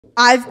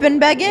I've been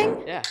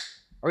begging. Yeah.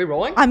 Are we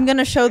rolling? I'm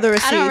gonna show the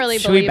receipt. I don't really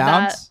Should we believe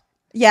bounce? that.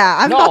 Yeah,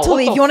 I'm No, about to what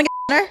leave. the You want to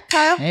get dinner,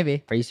 Kyle?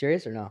 Maybe. Are you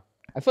serious or no?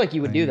 I feel like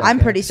you would do that. I'm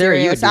pretty Sarah,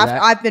 you would serious. do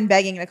that. I've been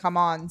begging to come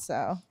on, so.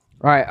 All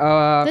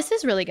right. This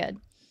is really good.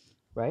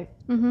 Right?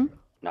 Mm-hmm.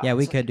 No, Yeah,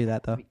 we it's could do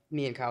that though.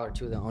 me and Kyle are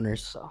two of the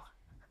owners, so.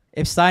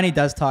 If Steiny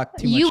does talk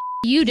too much,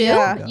 You do?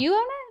 Yeah. You own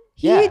it?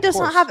 He Yeah, of does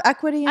not course. have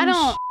equity in I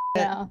don't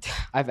shit. know.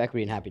 I have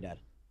equity in Happy Dad.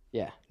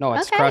 Yeah. No,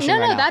 it's Okay. crushing No,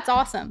 right now. that's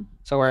awesome.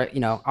 So we're,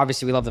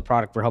 obviously we love the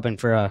product. We're hoping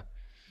for a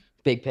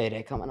big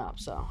payday coming up.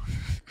 So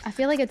I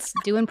feel like it's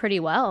doing pretty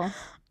well.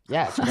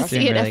 yeah, it's I crushing.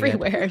 see it really good.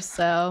 everywhere.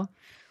 So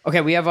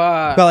Okay, we have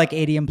we've got like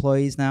 80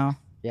 employees now.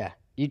 yeah. Are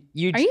you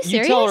You tell her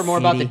serious? more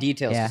about the 80,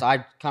 details. yeah. 'Cause I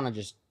kind of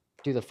just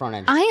do the front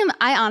end.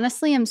 I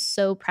honestly am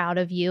so proud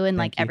of you and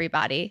like Thank you.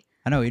 everybody.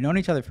 I know we've known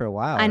each other for a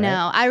while. I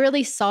know. I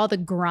really saw the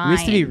Right? grind. We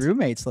used to be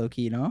roommates, low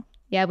key.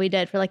 Yeah, we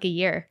did for like a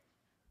year.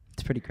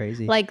 It's pretty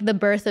crazy. Like the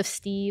birth of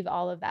Steve,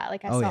 all of that.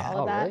 Like I Oh, saw yeah. all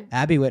of Oh, that. really?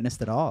 Abby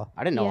witnessed it all.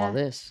 I didn't know all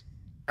Yeah. this.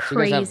 So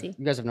Crazy.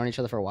 you guys have known each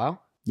other for a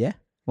while? Yeah.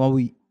 Well,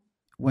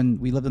 when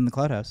we lived in the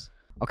cloud house.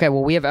 Okay,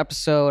 well we have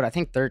episode I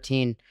think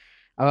 13.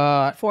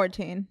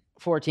 14.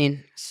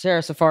 14.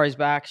 Sarah Safari's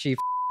back. She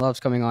loves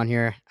coming on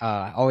here.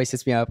 Always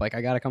hits me up like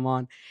I gotta come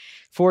on.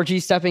 4G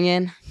stepping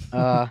in.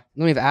 Then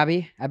we have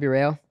Abby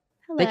Rayo.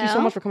 Hello. Thank you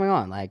so much for coming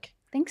on. Like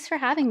Thanks for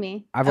having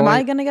me. I've Am I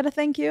always, gonna get a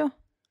thank you?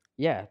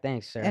 yeah,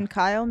 thanks, Sarah. And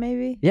Kyle,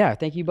 maybe? yeah,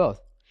 thank you both.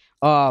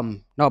 No,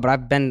 but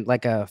I've been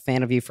like a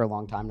fan of you for a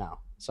long time now.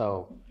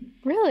 So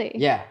Really?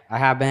 yeah, I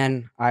have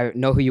been. I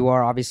know who you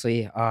are,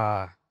 obviously.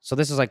 So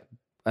this is like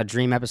a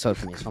dream episode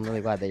for me. So I'm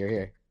really glad that you're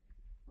here.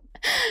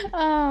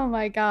 Oh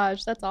my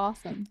gosh, that's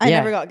awesome. I Yeah.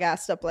 never got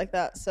gassed up like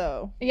that,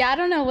 so. Yeah, I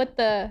don't know what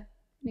the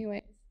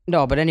anyway.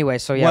 No, but anyway,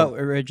 so yeah, What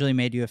originally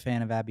made you a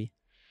fan of Abby?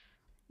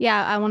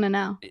 Yeah, I want to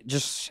know.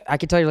 just I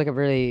could tell you're like a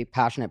really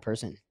passionate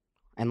person,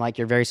 and like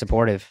you're very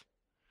supportive.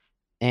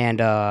 And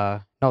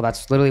no,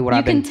 that's literally what You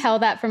I've been. can tell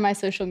that from my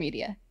social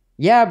media.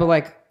 Yeah, but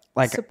like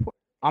Support.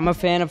 I'm a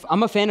fan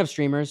of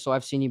streamers, so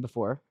I've seen you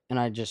before, and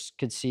I just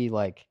could see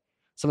like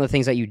some of the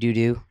things that you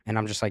do, and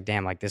I'm just like,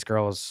 damn, like this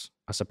girl is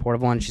a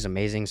supportive one. She's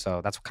amazing,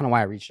 so that's kind of why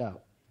I reached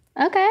out.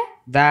 Okay.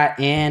 That,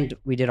 and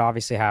we did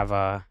obviously have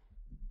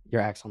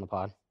your ex on the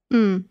pod,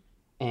 Mm.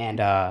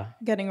 and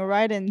Getting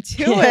right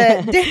into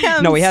it.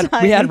 Damn. no, we had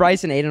Steiny.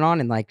 Rice and Aiden on,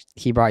 and like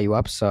he brought you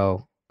up,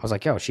 so I was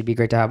like, yo, she'd be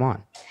great to have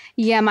on.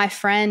 Yeah, my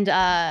friend,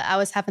 I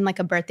was having like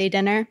a birthday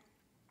dinner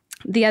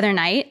the other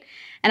night,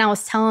 and I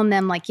was telling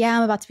them like, yeah,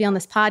 I'm about to be on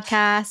this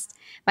podcast.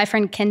 My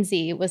friend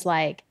Kenzie was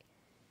like,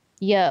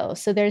 yo,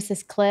 so there's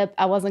this clip.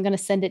 I wasn't going to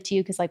send it to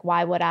you because like,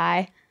 why would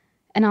I?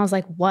 And I was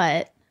like,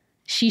 what?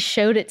 She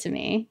showed it to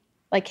me,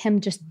 like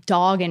him just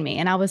dogging me.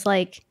 And I was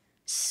like,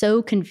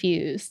 so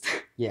confused.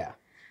 Yeah.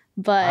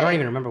 But I don't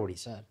even remember what he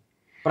said.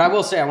 But I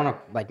will say, I want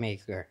to like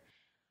make it clear.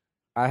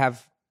 I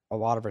have a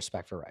lot of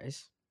respect for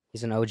Rice.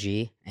 He's an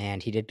OG,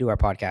 and he did do our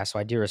podcast, so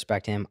I do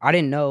respect him. I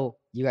didn't know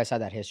you guys had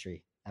that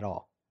history at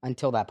all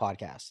until that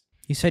podcast.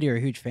 You said you're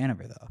a huge fan of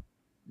her though.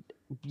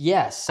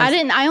 Yes.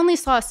 I only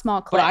saw a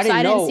small clip, I so I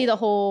didn't didn't know- see the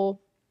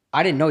whole.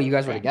 I didn't know you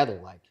guys were thing.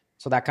 together, like,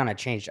 so that kind of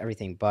changed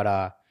everything.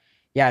 But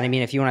yeah, I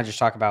mean, if you want to just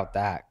talk about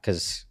that,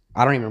 because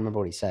I don't even remember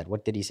what he said.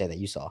 What did he say that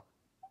you saw?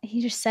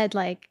 He just said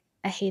like,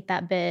 I hate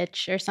that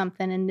bitch or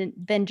something, and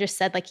then just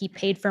said like he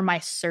paid for my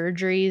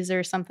surgeries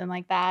or something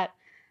like that.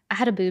 I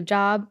had a boob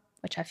job,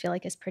 which I feel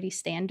like is pretty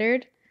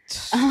standard.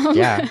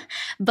 Yeah.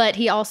 But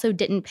he also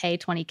didn't pay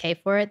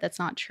 $20K for it. That's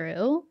not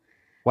true.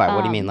 Why?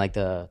 What do you mean? Like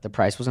the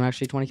price wasn't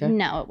actually $20K?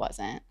 No, it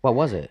wasn't. What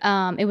was it?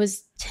 It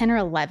was 10 or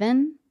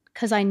 11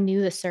 because I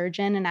knew the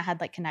surgeon and I had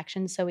like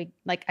connections. So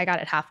I got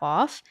it half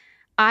off.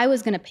 I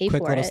was going to pay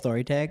Quick for little it.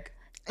 story tag.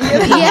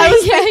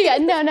 Yeah.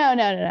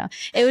 No.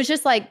 It was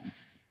just like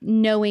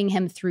knowing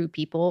him through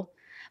people.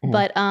 Mhm.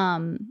 But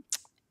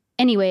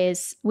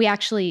anyways, we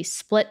actually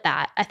split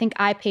that. I think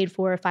I paid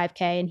 4 or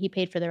 5K and he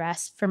paid for the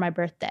rest for my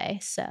birthday.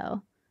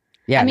 So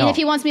Yeah. I mean, no. if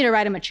he wants me to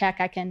write him a check,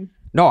 I can.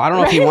 No, I don't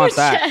know if he write him wants a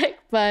that. check,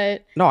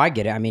 but No, I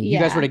get it. I mean, you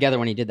guys Yeah. were together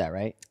when he did that,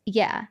 right?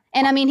 yeah.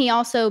 And I mean, he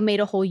also made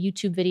a whole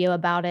YouTube video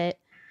about it,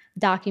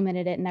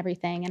 documented it and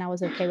everything. And I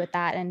was okay with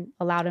that and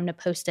allowed him to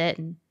post it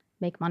and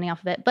make money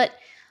off of it. But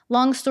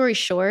long story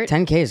short,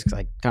 10K is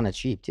like kind of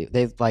cheap too.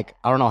 They like,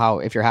 I don't know how,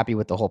 if you're happy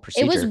with the whole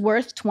procedure. it was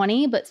worth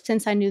 20, but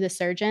since I knew the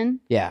surgeon,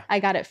 Yeah. I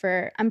got it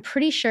for, I'm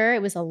pretty sure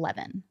it was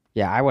 11.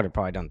 Yeah. I would have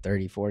probably done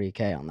 30,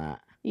 40K on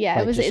that. Yeah,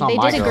 Like, it was. just They on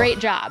my did a girl. great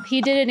job. He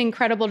did an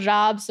incredible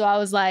job. So I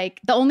was like,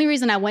 the only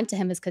reason I went to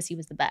him is because he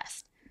was the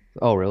best.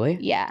 Oh, really?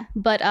 Yeah,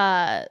 but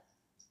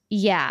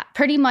yeah,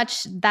 pretty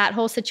much that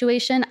whole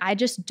situation. I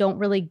just don't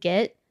really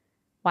get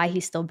why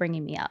he's still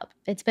bringing me up.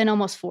 It's been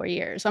almost 4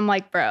 years. I'm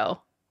like,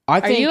 bro, I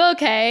are you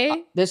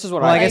okay? this is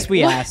what Well, I I guess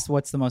we what? asked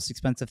what's the most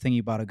expensive thing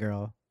you bought a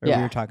girl. Or Yeah.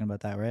 we were talking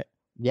about that, right?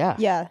 Yeah.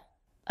 Yeah,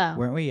 Oh,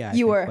 Weren't we? Yeah. I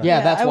you think, were. but-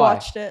 Yeah, that's I why.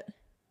 watched it.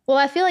 well,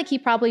 I feel like he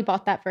probably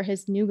bought that for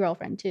his new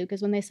girlfriend too,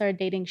 because when they started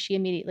dating, she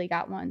immediately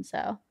got one.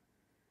 So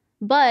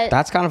But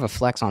That's kind of a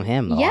flex on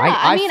him, though. yeah,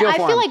 I mean, I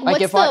for feel him.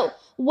 like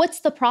what's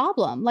the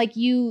problem? Like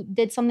you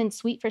did something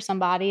sweet for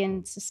somebody,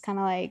 and it's just kind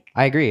of like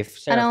I agree. If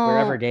Sarah, if we're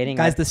ever don't- dating,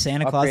 Guy's I'd the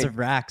Santa Claus upgrade. of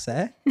racks,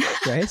 eh?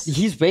 Rice?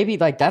 He's baby.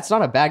 Like that's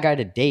not a bad guy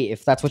to date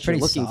if that's what you're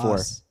Pretty looking for.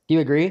 sauce. Do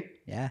you agree?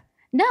 Yeah.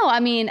 no. I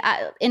mean,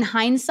 in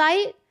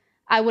hindsight,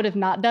 I would have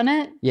not done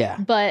it, Yeah.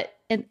 but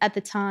at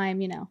the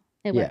time, it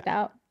Yeah. worked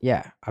out.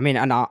 Yeah. I mean,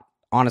 and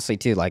honestly,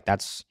 too, like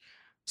that's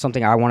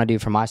something I want to do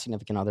for my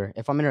significant other.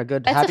 If I'm in a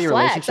good, That's happy a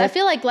flex. relationship. I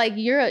feel like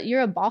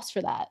you're a boss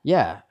for that.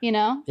 Yeah.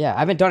 Yeah. I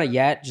haven't done it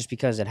yet just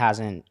because it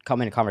hasn't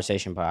come into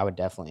conversation, but I would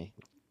definitely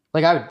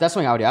that's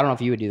something I would do. I don't know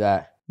if you would do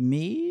that.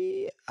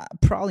 Me?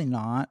 Probably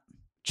not.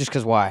 Just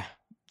because why?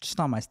 Just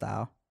not my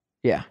style.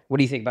 Yeah. What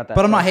do you think about that?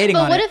 But I'm not Sarah? hating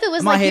But on what it. if it was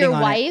I'm not like your hating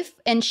on it. wife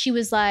and she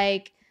was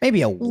like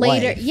Maybe a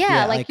later? wife.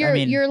 Yeah, like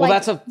you're Well,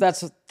 like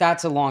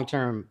that's a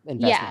long-term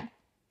investment. yeah.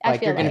 I Like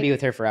feel you're going to like be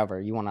with her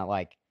forever. You want to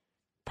like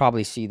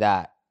probably see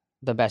that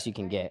the best you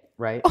can get,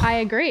 right? I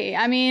agree.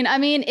 I mean,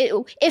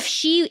 if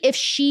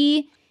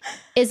she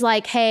is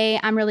like, hey,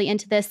 I'm really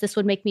into this. This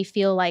would make me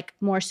feel like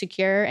more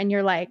secure, and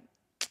you're like,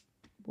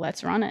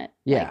 let's run it.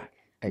 Yeah.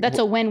 Like, that's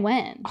a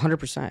win-win.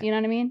 100%. You know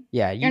what I mean?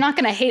 Yeah. You're not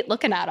gonna hate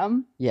looking at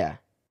them. Yeah.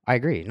 I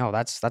agree. No,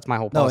 that's my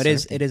whole No,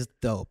 policy. it is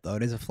dope though.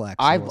 It is a flex.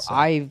 I will say.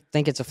 I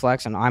think it's a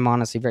flex, and I'm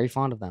honestly very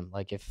fond of them.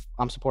 Like if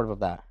I'm supportive of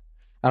that.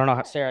 I don't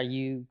know, Sarah,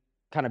 you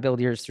kind of build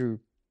yours through,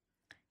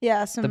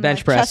 Yeah, some bench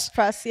like, press. chest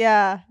press.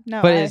 Yeah,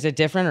 no, but is it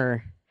different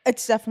or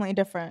it's definitely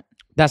different.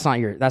 that's not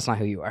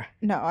who you are?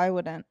 No, I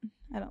wouldn't.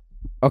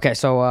 Okay,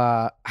 so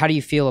how do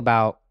you feel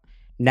about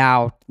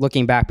now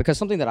looking back? Because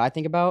something that I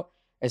think about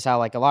is how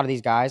like a lot of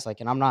these guys,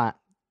 like, and I'm not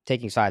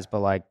taking sides, but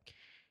like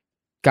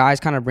guys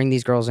kind of bring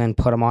these girls in,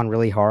 put them on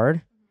really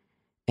hard,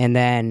 and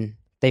then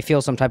they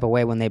feel some type of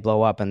way when they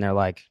blow up and they're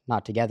like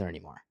not together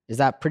anymore. Is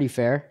that pretty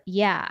fair?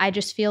 Yeah, I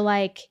just feel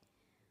like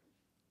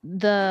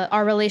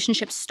our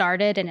relationship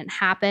started and it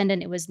happened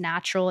and it was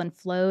natural and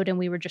flowed, and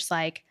we were just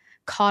like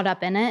caught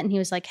up in it. And he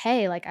was like,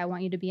 hey, like I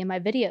want you to be in my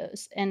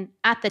videos. And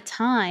at the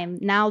time,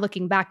 now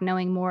looking back,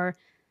 knowing more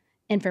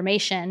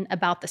information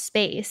about the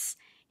space,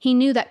 he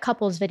knew that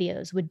couples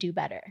videos would do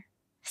better.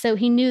 So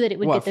he knew that it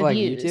would What, get the for, like,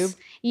 views. YouTube?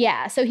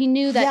 Yeah. So he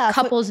knew that Yeah, if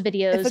couples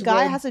videos. If a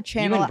guy would- has a You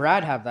channel, and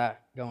Brad have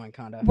that going,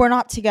 kind of. we're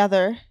not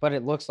together. But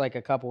it looks like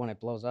a couple when it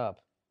blows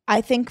up.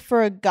 I think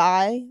for a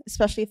guy,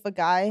 especially if a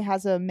guy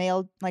has a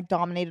male like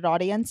dominated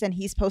audience and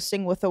he's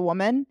posting with a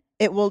woman,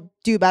 it will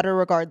do better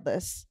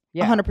regardless.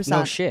 Yeah, 100%.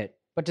 No shit.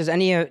 But do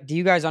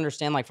you guys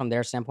understand like from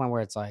their standpoint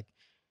where it's like,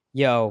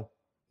 yo,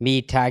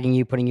 me tagging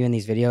you, putting you in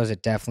these videos,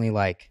 it definitely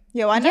like,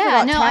 Yo, I never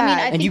Yeah, got no, I mean,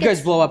 tagged. I and think you guys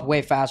it's- blow up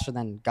way faster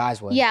than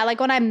guys would. Yeah, like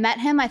when I met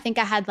him, I think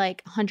I had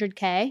like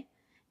 100K,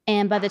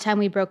 and by the time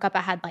we broke up,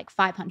 I had like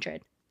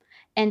 500.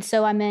 And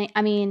so I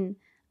mean,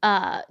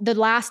 the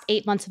last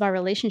 8 months of our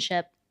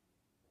relationship,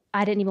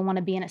 I didn't even want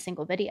to be in a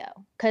single video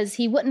because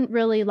he wouldn't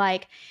really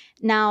like.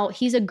 Now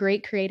he's a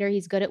great creator;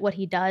 he's good at what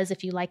he does.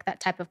 If you like that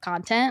type of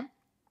content,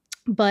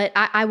 but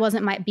I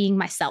wasn't being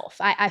myself.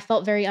 I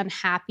felt very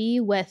unhappy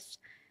with,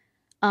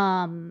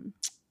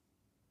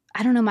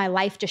 I don't know, my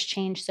life just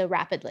changed so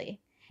rapidly.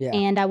 Yeah.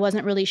 And I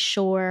wasn't really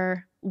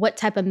sure what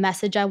type of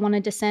message I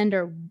wanted to send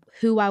or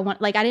who I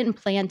want. Like I didn't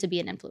plan to be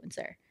an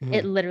influencer. Mhm.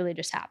 It literally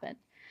just happened.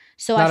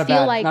 So Not I a feel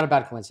bad, like, not a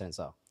bad coincidence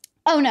though.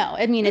 oh no,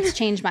 I mean, it's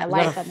changed my You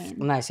got life. a I mean,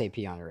 nice AP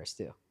on your wrist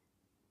too.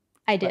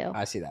 I do.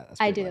 I see that. That's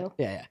I pretty do. lit.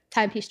 Yeah.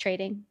 Timepiece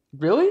Trading.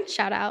 Really?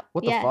 Shout out.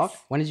 What the Yes. fuck?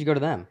 When did you go to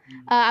them?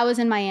 I was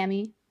in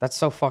Miami. That's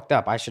so fucked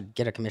up. I should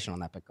get a commission on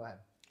that, but go ahead.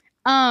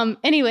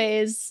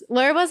 Anyways,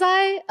 where was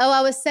I? Oh,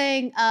 I was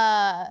saying,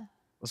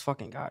 Those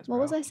fucking guys. what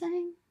bro. was I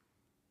saying?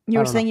 You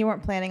I were don't saying you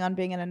weren't planning on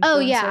being an influencer. Oh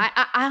yeah,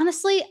 I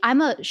honestly,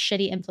 I'm a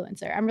shitty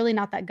influencer. I'm really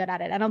not that good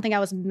at it. I don't think I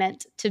was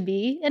meant to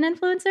be an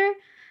influencer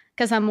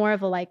because I'm more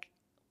of a like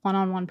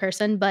one-on-one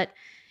person. But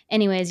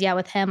anyways, yeah,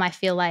 with him, I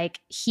feel like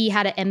he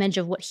had an image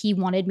of what he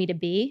wanted me to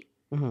be.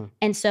 Mhm.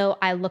 And so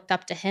I looked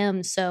up to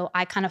him. So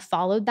I kind of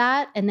followed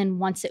that. And then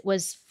once it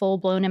was full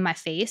blown in my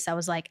face, I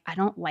was like, I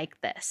don't like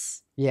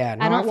this. Yeah.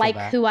 No, I don't feel like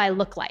that. who I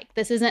look like.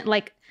 This isn't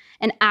like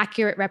an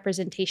accurate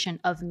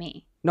representation of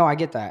me. No, I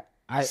get that.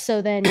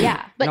 So then,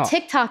 yeah. But No.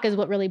 TikTok is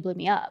what really blew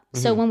me up.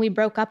 So Mhm. when we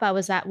broke up, I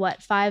was at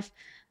what,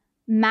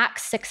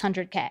 max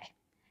 600K.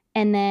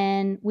 And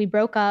then we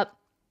broke up.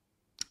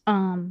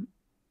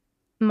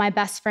 My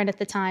best friend at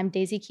the time,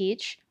 Daisy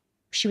Keach,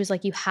 she was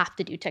like, you have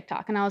to do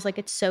TikTok. And I was like,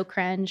 it's so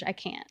cringe. I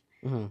can't.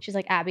 Mhm. She's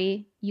like,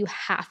 Abby, you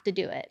have to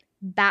do it.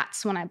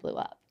 That's when I blew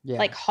up. Yeah.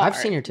 Like I've hard,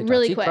 seen your TikToks.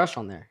 really You quick. crush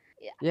on there.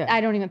 Yeah. I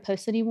don't even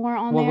post anymore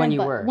on Well, there. when you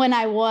but were. when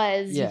I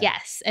was, Yeah.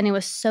 yes. And it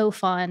was so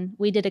fun.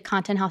 We did a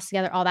content house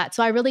together, all that.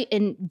 So I really,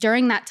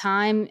 during that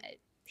time,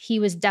 he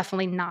was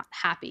definitely not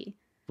happy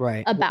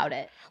Right. about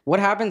it. What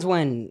happens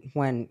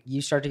when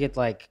you start to get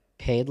like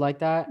paid like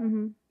that?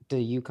 Mm-hmm. Do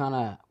you kind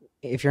of,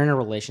 if you're in a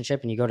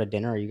relationship and you go to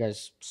dinner, are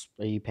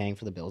you paying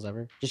for the bills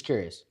ever? Just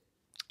curious,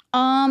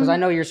 because I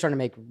know you starting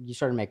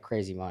to make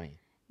crazy money.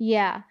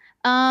 Yeah.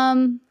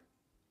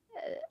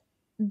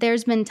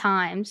 There's been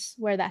times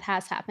where that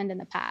has happened in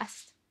the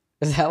past.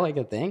 Is that like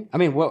a thing? I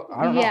mean, what?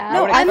 I don't Yeah. know.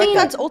 No, would I expect think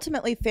that. that's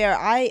ultimately fair.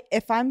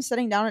 If I'm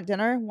sitting down at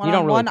dinner one You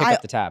don't on really one, pick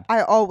up the tab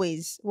I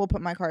always will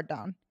put my card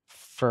down.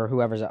 for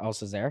whoever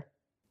else is there.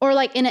 Or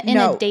like in a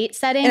No. date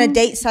setting. In a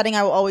date setting,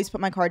 I will always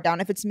put my card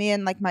down. If it's me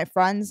and like my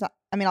friends,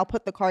 I mean, I'll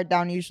put the card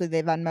down. Usually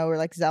they Venmo or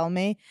like Zelle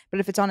me. But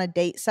if it's on a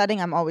date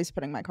setting, I'm always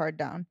putting my card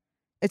down.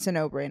 It's a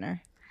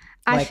no-brainer.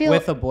 I Like feel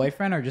with a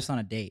boyfriend or just on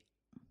a date?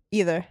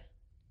 Either.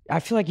 I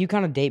feel like you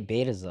kind of date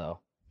betas though.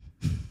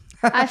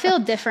 I feel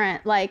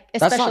different, like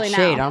That's especially not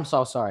shade. now. I'm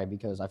so sorry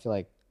because I feel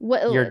like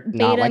What you're not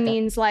beta like that.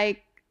 means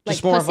like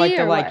just more of pussy like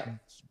the or what?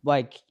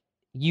 like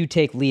you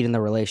take lead in the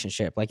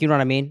relationship. Like you know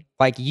what I mean?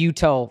 Like you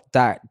tell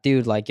that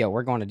dude like, yo,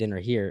 we're going to dinner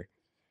here.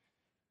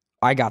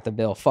 I got the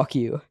bill. Fuck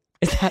you.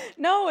 Is that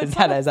No, it's Is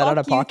not that- a is that out fuck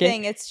of you pocket?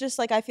 thing. It's just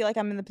like I feel like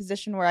I'm in the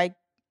position where I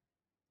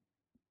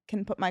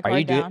can put my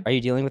card down. Are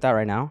you dealing with that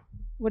right now?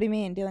 What do you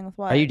mean? Dealing with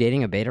what? Are you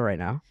dating a beta right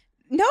now?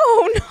 No,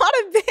 not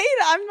a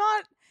beta. I'm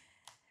not.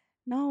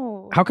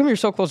 No. How come you're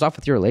so closed off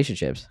with your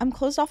relationships? I'm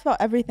closed off about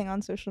everything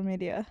on social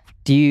media.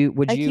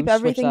 Would I you keep switch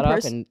everything that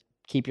up and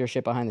keep your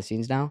shit behind the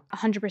scenes now?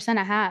 100%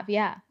 I have,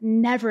 yeah.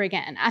 Never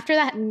again. After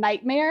that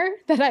nightmare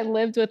that I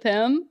lived with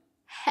him,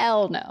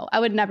 hell no. I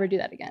would never do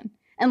that again.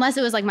 Unless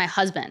it was like my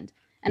husband.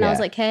 And I was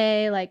Yeah. like,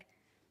 hey, like,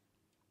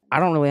 I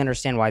don't really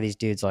understand why these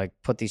dudes like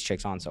put these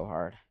chicks on so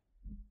hard.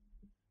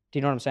 Do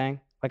you know what I'm saying?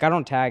 Like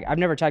I've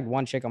never tagged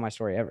one chick on my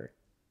story ever.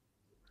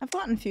 I've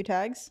gotten a few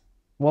tags.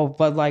 Well,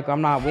 but like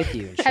I'm not with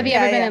you. and have you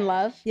shit. ever Yeah, been yeah. in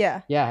love?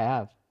 Yeah. Yeah, I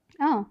have.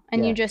 Oh,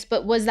 and Yeah.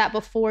 but was that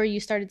before you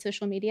started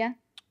social media?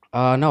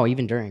 No,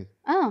 even during.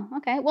 Oh,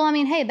 okay. Well, I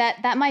mean, hey,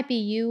 that might be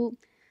you.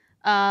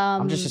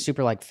 I'm just a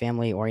super like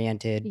family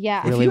oriented.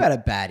 Yeah. If you had a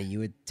baddie, you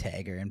would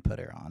tag her and put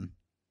her on.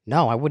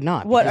 No, I would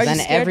not. What, because are you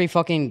then scared? every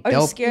fucking Are you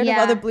dope. scared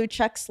Yeah. of other blue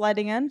checks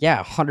sliding in?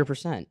 Yeah,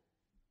 100%.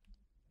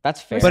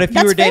 That's fair. But if you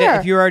That's were dating, fair.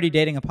 if you were already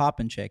dating a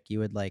poppin' chick, you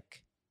would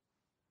like.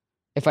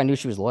 if I knew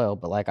she was loyal,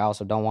 but like I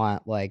also don't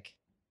want like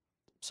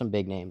some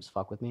big names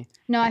fuck with me.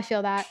 No, I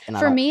feel that. And I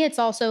For don't- me, it's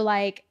also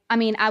like, I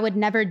mean, I would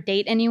never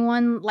date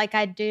anyone like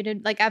I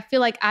dated. Like, I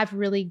feel like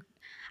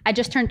I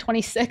just turned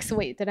 26.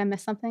 Wait, did I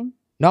miss something?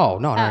 No,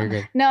 Oh. you're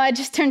good. No, I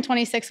just turned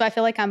 26. So I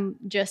feel like I'm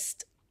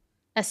just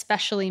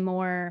especially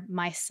more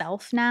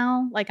myself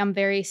now. Like, I'm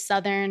very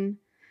Southern.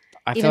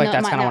 I feel even like though it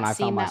that's might kind of not when I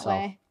seem found that myself.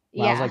 way.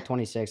 When I Yeah. was like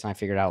 26 and I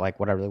figured out like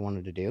what I really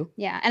wanted to do.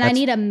 Yeah. And I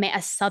That's- need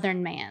a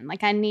Southern man.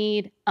 Like, I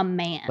need a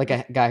man. Like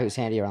a guy who's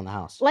handy around the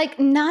house. Like,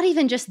 not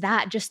even just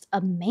that, just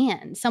a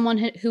man. Someone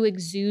who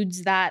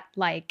exudes that,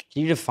 like,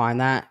 Can you define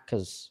that?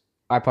 Because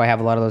I probably have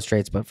a lot of those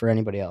traits, but for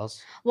anybody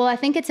else. well, I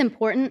think it's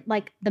important,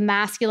 like, the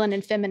masculine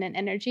and feminine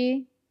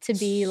energy to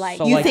be like.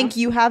 So, You like- think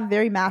you have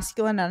very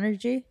masculine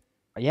energy?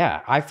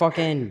 Yeah, I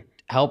fucking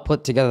helped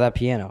put together that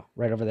piano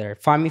right over there.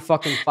 Find me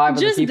fucking 5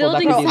 other Just people that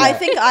building can do Bro, that. I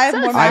think I have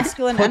more I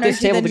masculine put energy this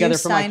table than together you,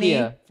 from Steiny.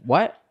 IKEA.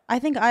 What? I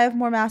think I have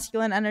more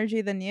masculine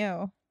energy than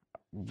you.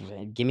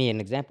 Give me an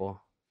example.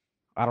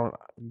 I don't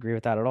agree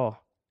with that at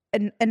all.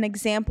 An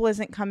example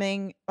isn't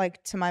coming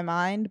like to my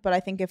mind, but I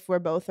think if we're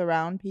both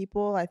around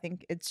people, I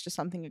think it's just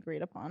something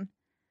agreed upon.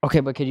 Okay,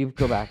 but could you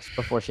go back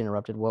before she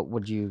interrupted? What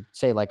would you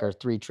say like are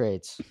 3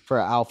 traits for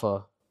an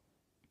alpha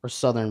or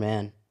Southern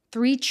man?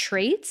 3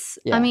 traits?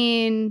 Yeah. I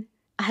mean,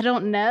 I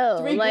don't know.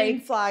 Three like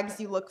green flags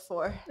you look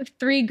for.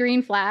 3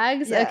 green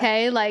flags. Yeah.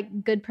 Okay.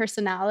 Like good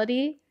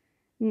personality,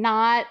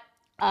 not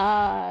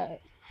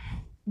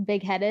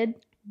big headed,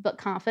 but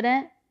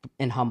confident.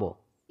 And humble.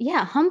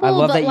 Yeah. Humble,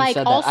 love that but you like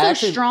said that. I also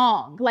actually-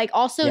 strong. Like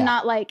also Yeah.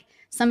 not like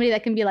somebody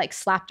that can be like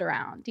slapped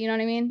around. Do you know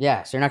what I mean?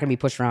 Yeah, so you're not gonna be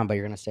pushed around, but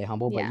you're gonna stay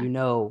humble. Yeah. But you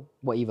know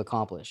what you've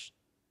accomplished.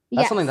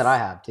 That's something that Yes. I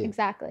have too.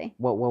 Exactly.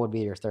 What would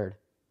be your 3rd?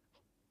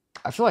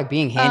 I feel like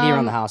being handy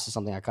around the Um, house is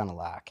something I kind of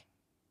lack.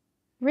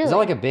 Really? Is that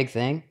like a big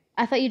thing?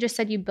 I thought you just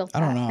said you built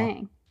I that don't know.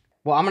 thing.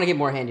 Well, I'm gonna get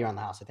more handy around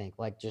the house. I think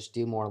like just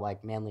do more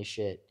like manly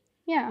shit.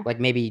 Yeah. Like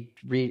maybe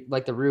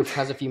like the roof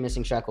has a few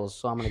missing shekels,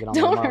 so I'm gonna get on.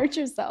 Don't tomorrow. hurt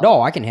yourself.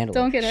 No, I can handle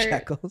Don't it. get hurt.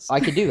 Shekels. I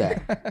could do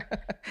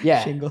that.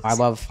 Yeah, Shingles. I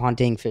love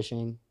hunting,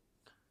 fishing.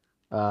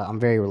 I'm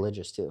very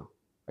religious too.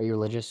 Are you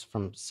religious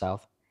from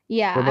South?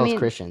 Yeah. We're both I mean,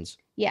 Christians.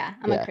 yeah,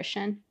 I'm Yeah. a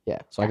Christian. Yeah,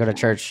 so I go to Definitely.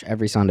 church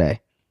every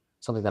Sunday.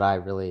 Something that I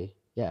really,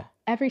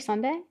 Every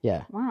Sunday?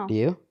 yeah. Wow. Do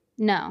you?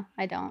 No,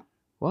 I don't.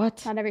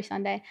 What? Not every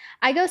Sunday.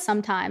 I go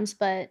sometimes,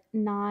 but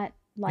not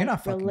like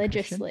not fucking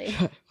religiously.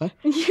 What?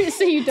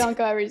 So you don't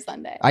go every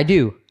Sunday. I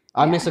do.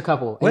 I Yeah. miss a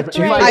couple. What If,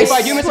 church? if, I, if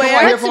I do miss a couple,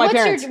 I hear from my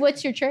parents.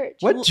 What's your church?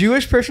 What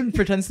Jewish person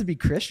pretends to be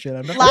Christian?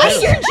 I've never Last heard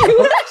of year,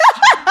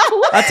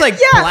 that. That's like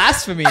Yeah.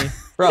 blasphemy.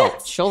 Bro,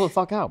 chill the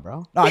fuck out,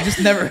 bro. No, I've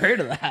just never heard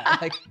of that.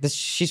 Like,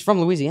 She's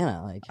from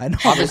Louisiana. Like, I know.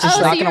 obviously, Oh, she's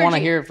so not you gonna were want to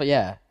Jew- hear it. But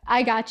yeah.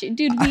 I got you,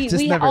 dude. I've We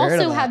just never heard of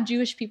also that. have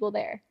Jewish people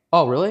there.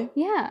 Oh, really?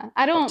 Yeah,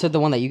 I don't To the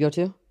one that you go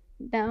to?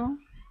 know,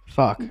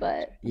 Fuck.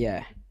 but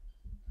Yeah.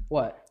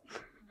 What?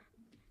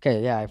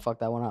 Okay, yeah, I fucked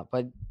that one up.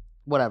 But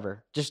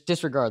whatever. Just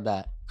disregard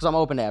that. Because I'm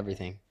open to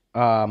everything.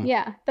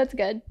 yeah, that's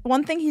good.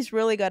 One thing he's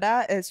really good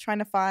at is trying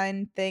to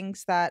find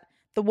things that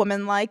the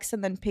woman likes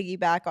and then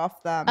piggyback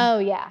off them. Oh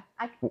yeah.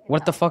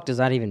 What the fuck does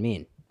that even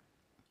mean?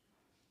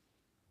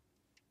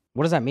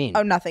 What does that mean?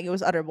 Oh, nothing. It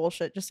was utter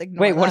bullshit. Just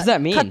ignore Wait, what does that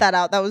mean? Cut that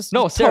out. That was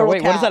No, just Sarah, total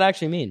wait, what does that cap.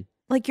 actually mean?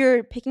 Like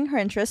you're picking her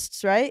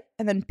interests, right?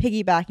 And then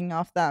piggybacking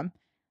off them.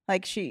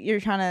 Like you're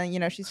trying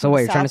to, she's So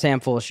wait, you're trying to say I'm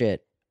full of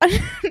shit.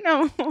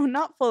 No,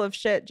 not full of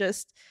shit,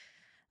 just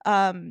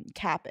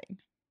capping.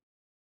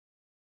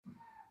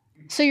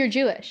 So you're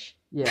Jewish.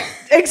 Yeah.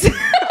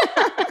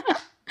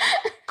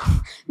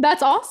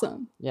 That's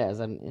awesome. Yeah, is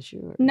that an issue?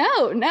 Or? No.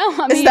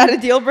 I Is mean, that a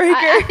deal breaker?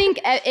 I think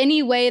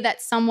any way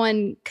that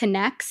someone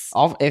connects.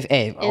 I'll is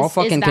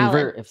fucking valid.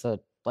 convert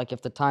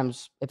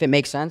if it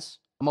makes sense.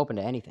 I'm open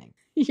to anything.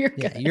 You're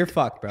good. Yeah, you're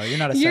fucked, bro. You're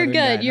not a You're southern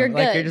good, guy. you're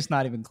Like, you're good. just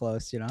not even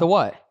close, To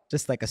what?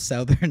 Just like a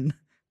southern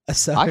I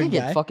guy. can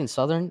get fucking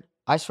southern.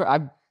 I swear,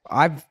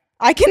 I've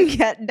I can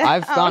get down.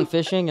 I've gone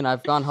fishing and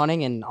I've gone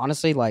hunting, and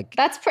honestly, like,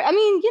 I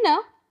mean,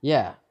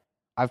 yeah,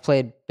 I've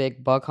played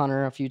big buck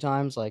hunter a few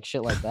times, like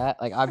shit like that.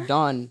 Like I've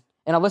done,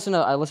 and I listen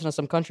to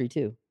some country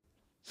too.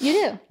 you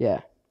do.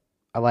 Yeah,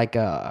 I like.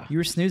 You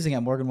were snoozing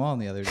at Morgan Wallen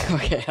the other day.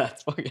 Okay,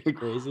 that's fucking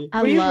crazy.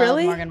 I Were you love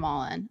really? Morgan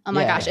Wallen. Oh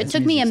my Yeah, gosh. It his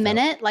took me a music's dope.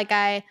 minute. Like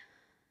I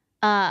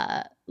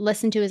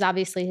listened to his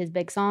obviously his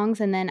big songs,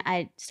 and then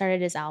I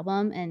started his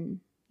album, and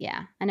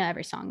yeah, I know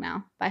every song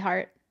now by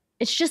heart.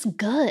 It's just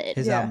good.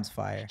 His Yeah. album's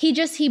fire.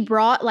 He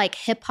brought like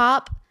hip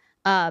hop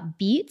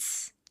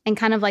beats and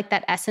kind of like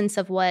that essence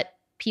of what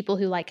people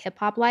who like hip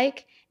hop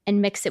like, and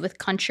mixed it with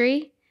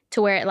country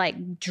to where it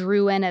like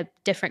drew in a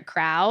different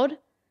crowd.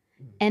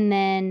 And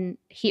then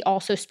he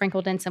also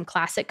sprinkled in some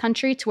classic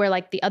country to where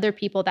like the other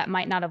people that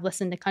might not have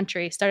listened to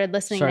country started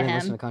listening to him.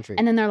 Listen to country.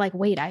 And then they're like,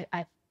 wait, I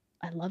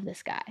love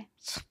this guy.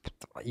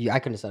 I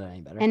couldn't have said it any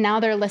better. And now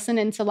they're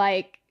listening to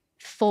like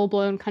full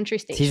blown country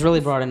stations. He's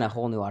really brought in a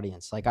whole new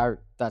audience. Like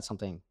that's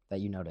something that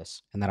you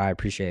notice and that I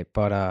appreciate.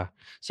 But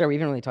Sarah, we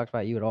haven't really talked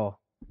about you at all.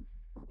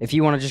 If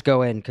you want to just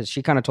go in, because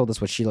she kind of told us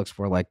what she looks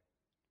for. Like,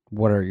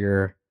 what are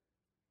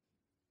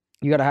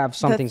you got to have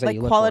some The, things like that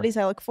you look qualities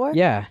I look for. for.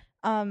 Yeah.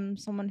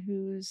 Someone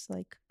who's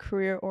like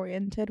career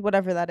oriented,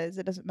 whatever that is.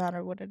 It doesn't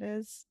matter what it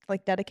is.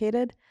 Like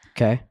dedicated.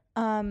 Okay.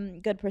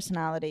 Good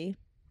personality.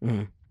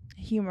 Mhm.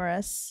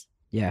 Humorous.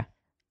 Yeah.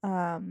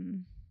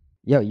 Um,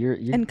 Yo, you're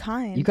and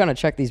kind. you kind of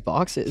check these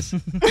boxes.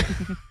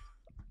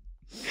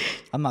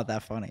 I'm not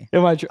that funny.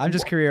 Am I I'm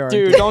just career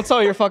oriented. Dude, don't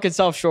sell your fucking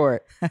self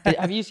short.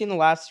 Have you seen the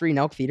last 3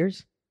 Nelk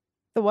feeders?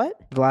 The what?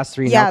 The last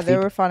 3 Yeah, Nelk they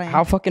feed- were funny.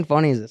 How fucking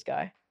funny is this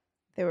guy?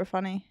 They were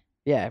funny.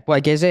 Yeah.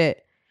 Like, is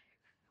it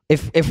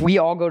if we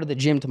all go to the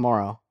gym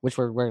tomorrow, which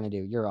we're gonna do,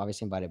 you're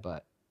obviously invited,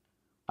 but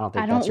I don't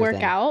think I that's don't your work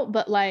thing. out,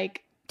 but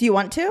like Do you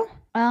want to?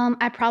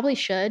 I probably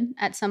should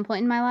at some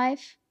point in my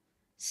life.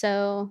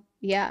 So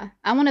yeah,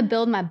 I want to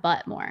build my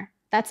butt more.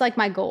 That's like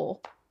my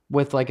goal.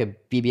 With like a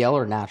BBL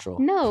or natural?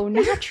 No,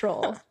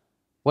 natural.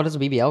 What does a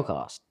BBL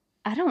cost?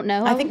 I don't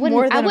know. I think wouldn't,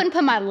 more than I a- wouldn't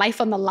put my life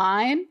on the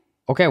line.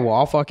 Okay, well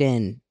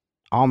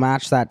I'll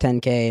match that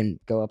 10K and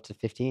go up to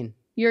 15.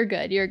 You're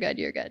good. You're good.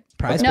 You're good.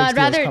 Prize No, Picks I'd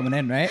deal's rather- coming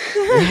in, right?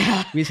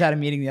 We just had a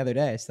meeting the other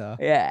day, so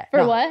Yeah.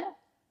 For what?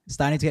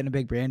 Steiny's getting a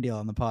big brand deal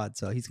on the pod,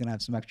 so he's gonna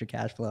have some extra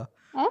cash flow.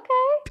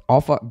 Okay.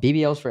 I'll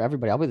BBLs for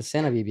everybody. I'll be the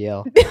Santa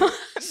BBL.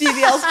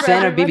 BBLs for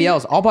Santa everybody?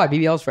 BBLs. I'll buy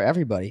BBLs for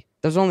everybody.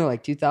 There's only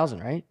like 2,000,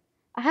 right?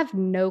 I have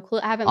no clue.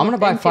 I haven't. I'm gonna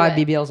looked buy into 5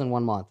 it. BBLs in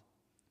 1 month.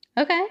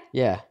 Okay,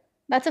 Yeah.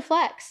 that's a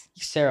flex.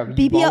 Sarah, you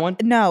BBL?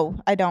 want one? No,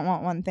 I don't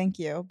want one. Thank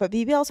you. But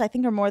BBLs, I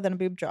think, are more than a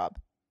boob job.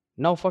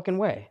 No fucking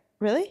way.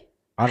 Really?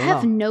 I don't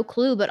have know. no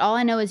clue, but all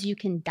I know is you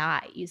can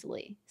die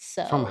easily.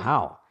 So From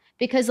how?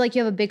 Because like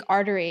you have a big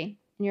artery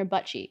in your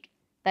butt cheek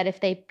that if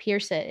they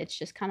pierce it, it's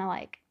just kind of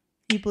like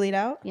You bleed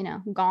out?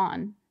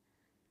 gone.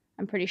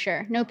 I'm pretty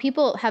sure. No,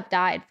 people have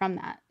died from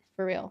that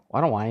for real. Well,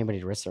 I don't want anybody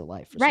to risk their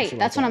life. for some Right. shit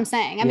That's like what I'm that.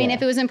 saying. I mean, Yeah.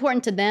 if it was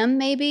important to them,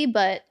 maybe,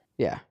 but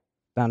Yeah.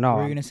 No. What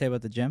were you gonna say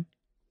about the gym?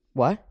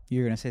 What?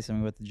 You were gonna say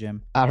something about the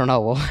gym. I don't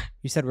know. Well,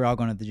 You said we're all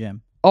going to the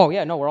gym. oh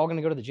yeah, no, we're all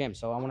gonna go to the gym.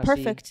 So I want to see.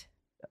 Perfect.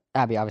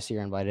 Abby, obviously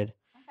you're invited.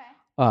 okay.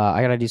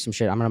 I gotta do some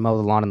shit. I'm gonna mow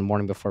the lawn in the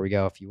morning before we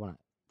go. If you want to,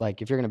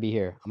 like, if you're gonna be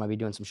here, I might be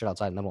doing some shit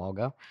outside, and then we'll all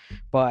go.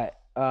 But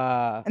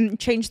And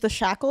change the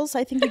shackles,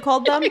 I think you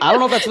called them. I don't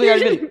know if that's something I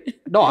even.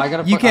 No, I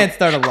gotta. You can't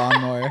start a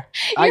lawnmower.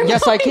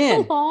 Yes, I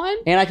can. Lawn?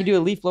 And I can do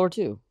a leaf blower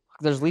too.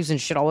 There's leaves and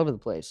shit all over the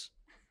place.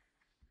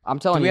 I'm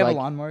Do telling we you, have like,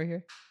 a lawnmower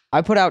here?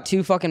 I put out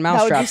 2 fucking mouse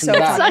That would be traps in so the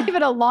It's back. fun. not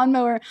even a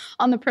lawnmower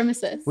on the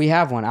premises. We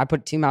have one. I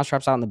put 2 mouse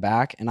traps out in the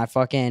back, and I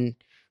fucking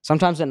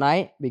sometimes at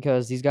night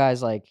because these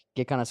guys like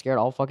get kind of scared.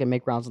 I'll fucking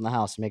make rounds in the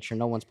house to make sure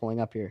no one's pulling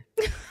up here.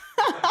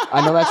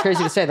 I know that's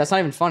crazy to say. That's not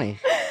even funny.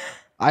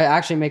 I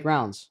actually make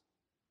rounds.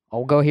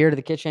 I'll go here to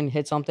the kitchen,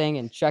 hit something,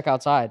 and check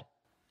outside.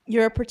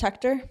 You're a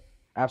protector.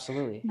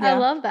 Absolutely. I Yeah.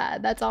 love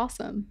that. That's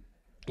awesome.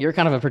 You're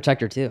kind of a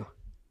protector too.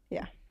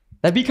 Yeah.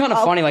 That'd be kind of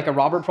I'll- funny. Like a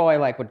Robert probably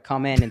like would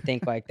come in and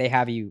think like they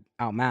have you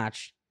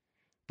outmatched,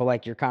 but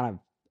like you're kind of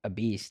a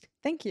beast.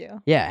 Thank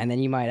you. Yeah, and then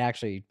you might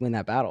actually win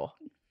that battle.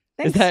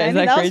 Thanks, that- is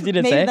Steiny. that was crazy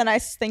to maybe say? the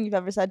nicest thing you've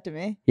ever said to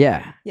me.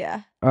 Yeah.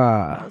 Yeah,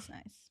 that was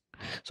nice.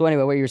 So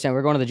anyway, what you were saying?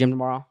 We're going to the gym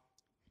tomorrow.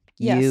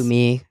 You, Yes.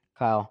 me,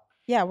 Kyle.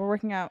 Yeah, we're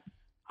working out.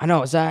 I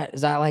know. Is that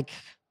like?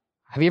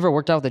 Have you ever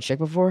worked out with a chick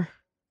before?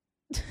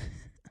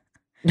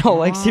 No,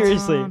 like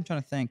seriously. I'm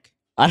trying to think.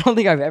 I don't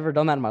think I've ever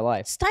done that in my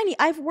life. Steiny,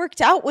 I've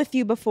worked out with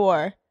you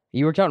before.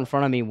 You worked out in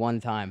front of me one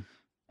time.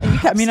 And you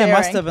kept I mean, it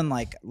must staring. have been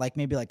like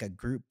maybe like a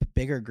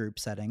bigger group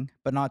setting,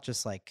 but not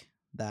just like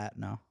that.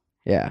 No,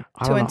 Yeah.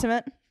 I Too don't know.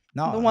 intimate?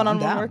 no, The I'm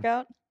one-on-one down.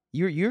 workout?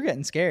 You're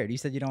getting scared. You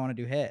said you don't want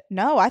to do hit.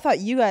 No, I thought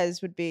you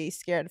guys would be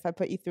scared if I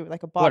put you through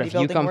like a bodybuilding What if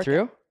you come workout.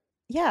 through?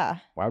 Yeah,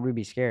 Why would we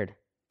be scared?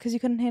 because you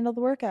couldn't handle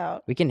the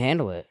workout. We can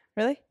handle it.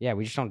 Really? Yeah,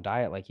 we just don't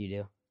diet like you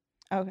do.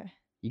 Okay.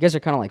 You guys are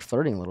kind of like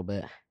flirting a little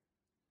bit.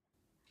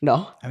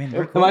 No? I mean,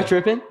 we're Am I cool.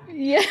 tripping?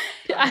 Yeah.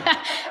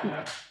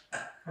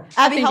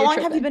 Abby, think how you're long have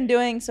you tripping. been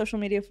doing social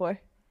media for?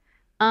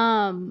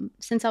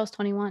 Since I was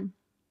 21.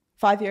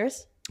 5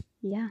 years?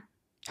 Yeah.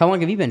 How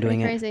long have you been Pretty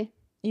doing it? crazy.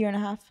 Year and a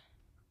half?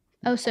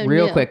 Oh, so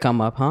Real new. quick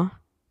come up, huh?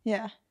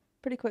 Yeah.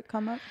 Pretty quick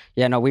come up.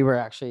 Yeah, no, we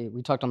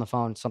talked on the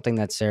phone, something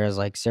that Sarah's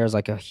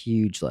like a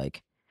huge,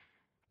 like,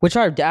 which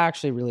I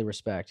actually really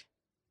respect.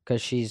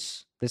 Because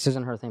this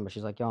isn't her thing, but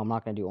she's like, yo, I'm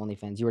not going to do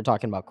OnlyFans. You were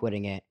talking about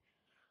quitting it.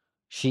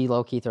 She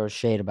low-key throws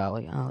shade about,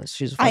 like, oh,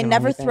 she's I fucking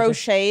never OnlyFans. throw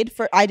shade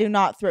for. I do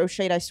not throw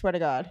shade. I swear to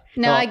God.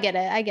 No, Well, I get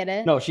it. I get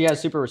it. No, she has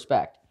super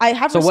respect. I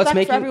have So what's respect for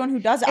making- everyone who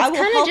does it. It's I will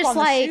kinda help just on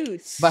like- the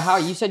shoots. But how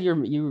you said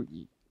you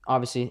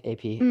obviously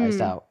AP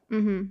iced out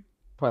Mm-hmm.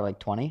 probably like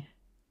 20,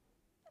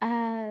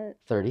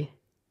 30.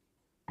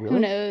 Who Really?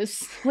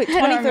 knows? Wait, I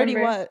don't 20, 30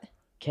 remember. what?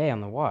 Okay, on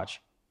the watch.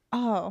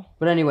 Oh.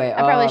 But anyway,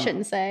 I probably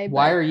shouldn't say.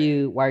 Why but are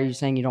you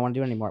saying you don't want to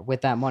do it anymore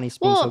with that money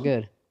being so Well,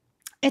 good?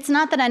 It's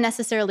not that I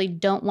necessarily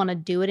don't want to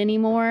do it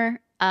anymore.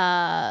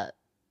 Because,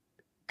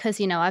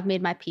 I've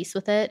made my peace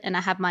with it and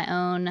I have my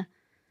own,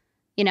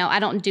 I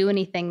don't do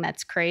anything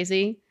that's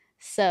crazy.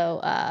 So,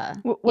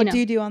 What do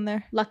you do on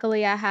there?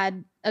 luckily I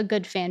had a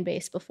good fan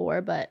base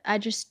before, but I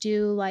just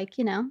do like,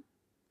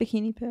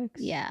 Bikini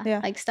pics? yeah,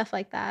 like stuff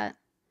like that.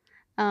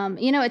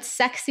 It's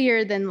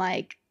sexier than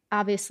like,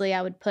 obviously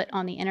I would put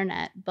on the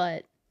internet,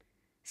 but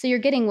so you're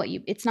getting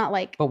it's not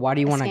like, But why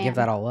do you a want to give scam.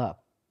 that all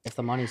up if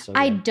the money's so good?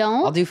 I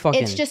don't. I'll do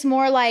fucking. It's just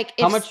more like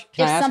How if, much-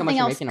 can if I ask how something much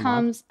you're else making a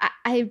month? comes,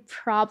 I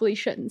probably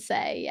shouldn't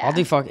say. Yeah. I'll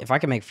do if I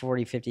can make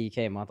 40, 50K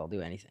a month, I'll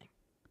do anything.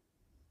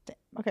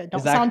 Okay,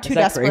 don't that- sound is too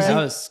that desperate. crazy?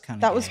 That was kind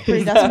of. That was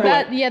pretty desperate.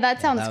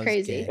 That sounds that was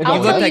crazy. gay. Okay, I'll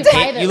you tell looked you at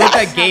private. You looked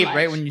that's at how Gabe much.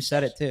 right when you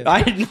said it too.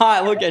 I did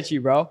not look at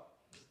you, bro.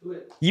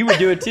 You would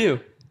do it too.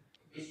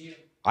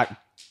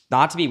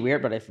 Not to be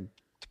weird, but if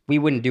we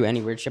wouldn't do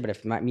any weird shit, but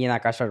if me and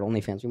that guy started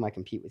OnlyFans, we might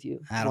compete with you.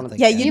 I don't think.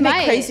 Yeah, that- you'd You make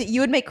might. crazy.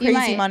 You would make You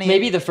crazy might. money.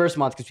 Maybe the first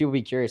month because people would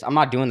be curious. I'm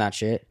not doing that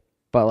shit,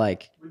 but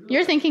like,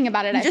 You're thinking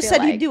about it. You I just feel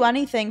said like. you'd do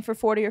anything for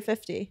 40 or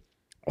 50.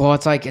 well,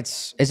 it's like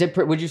is it?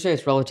 Would you say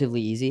it's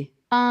relatively easy?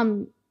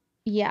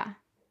 Yeah.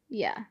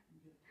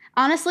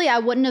 Honestly, I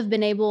wouldn't have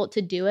been able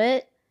to do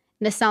it.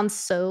 And this sounds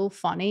so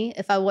funny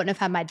if I wouldn't have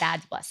had my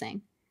dad's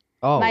blessing.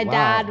 Oh, My wow.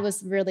 dad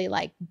was really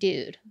like,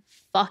 dude,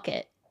 fuck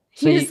it.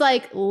 So He you- was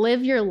like,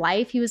 live your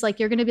life. He was like,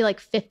 you're going to be like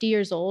 50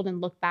 years old and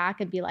look back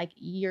and be like,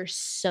 you're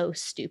so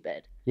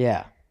stupid.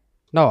 Yeah.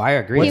 No, I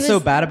agree. What's He so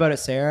was- bad about it,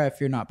 Sarah? If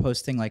you're not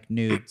posting like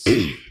nudes,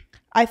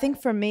 I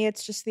think for me,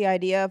 it's just the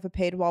idea of a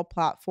paid wall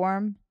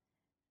platform.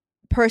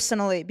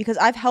 Personally, because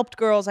I've helped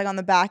girls like on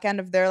the back end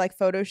of their like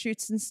photo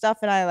shoots and stuff,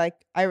 and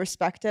I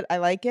respect it. I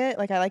like it.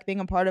 Like I like being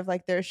a part of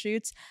like their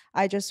shoots.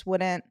 I just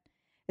wouldn't.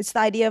 It's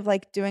the idea of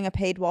like doing a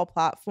paid wall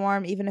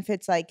platform, even if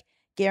it's like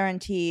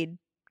guaranteed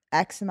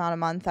X amount a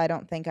month. I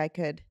don't think I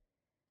could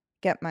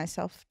get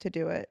myself to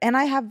do it. And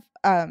I have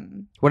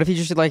What if you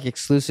just did like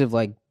exclusive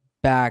like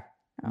back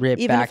rip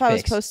even back if I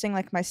was pics? posting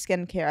like my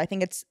skincare, I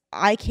think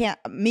I can't.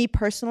 Me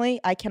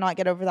personally, I cannot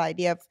get over the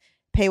idea of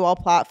paywall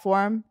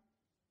platform.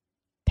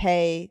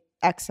 Pay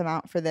X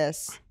amount for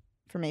this.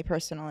 For me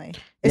personally,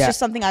 it's Yeah. just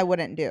something I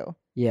wouldn't do.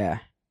 Yeah.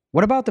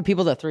 What about the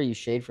people that throw you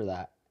shade for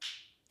that?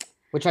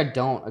 Which I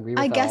don't agree with.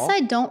 I at guess all.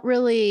 I don't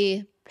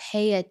really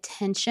pay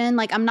attention.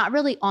 Like I'm not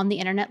really on the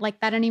internet like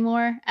that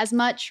anymore as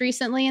much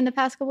recently in the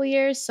past couple of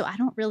years. So I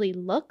don't really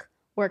look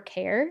or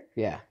care.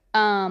 Yeah.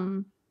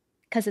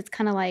 Because it's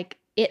kind of like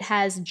it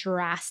has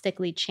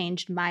drastically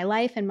changed my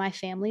life and my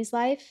family's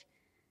life.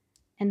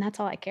 And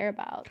that's all I care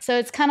about. So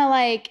it's kind of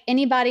like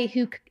anybody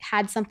who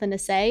had something to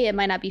say, it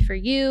might not be for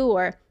you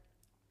or,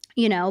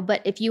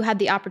 but if you had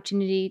the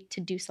opportunity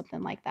to do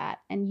something like that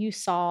and you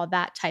saw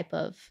that type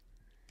of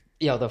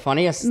Yo, the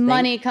funniest thing.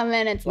 money come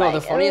in, it's No, like,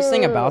 the funniest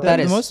thing about "Ugh." that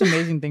the is most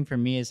amazing thing for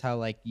me is how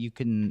like you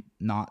can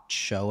not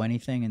show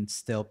anything and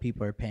still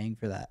people are paying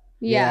for that.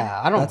 Yeah.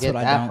 I don't That's get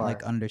what that I don't part.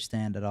 like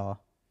understand at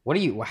all.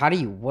 What's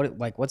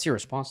your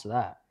response to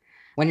that?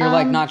 When you're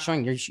like Um, not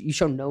showing, you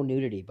show no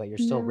nudity, but you're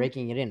still No.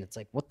 raking it in. It's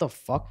like, what the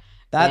fuck?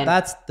 That And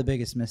that's the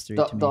biggest mystery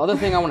to me. The other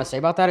thing I want to say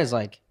about that is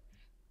like,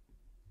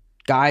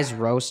 guys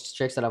roast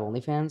chicks that have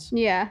OnlyFans,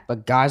 Yeah.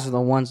 but guys are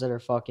the ones that are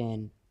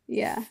fucking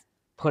Yeah.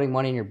 putting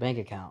money in your bank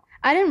account.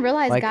 I didn't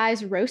realize Like-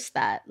 guys roast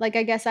that. Like,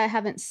 I guess I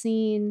haven't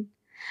seen.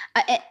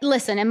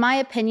 Listen, in my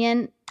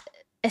opinion,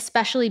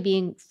 especially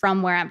being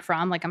from where I'm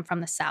from, like I'm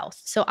from the South.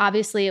 So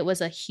obviously it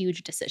was a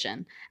huge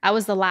decision. I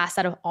was the last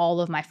out of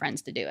all of my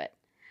friends to do it.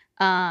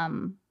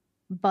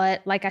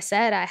 But like I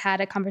said, I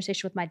had a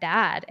conversation with my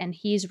dad and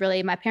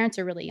my parents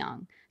are really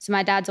young. So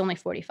my dad's only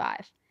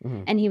 45.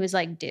 Mhm. And he was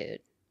like, dude,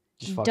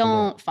 Just fucking do it.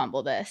 don't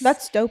fumble this.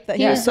 That's dope that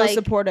He he was was so like-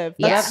 supportive.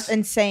 Yeah. That's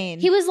insane.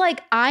 He was like,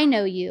 I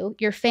know you,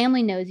 your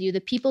family knows you, the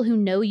people who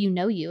know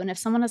you. And if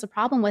someone has a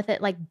problem with it,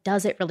 like,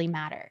 does it really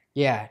matter?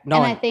 Yeah. No.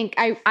 And I think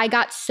I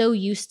got so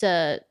used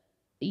to,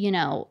 you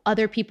know,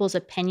 other people's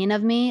opinion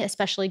of me,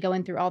 especially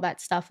going through all that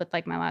stuff with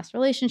like my last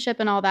relationship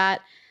and all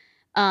that,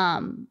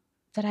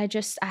 that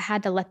I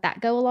had to let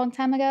that go a long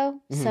time ago.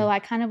 Mhm. So I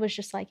kind of was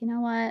just like, you know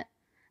what?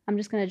 I'm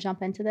just going to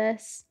jump into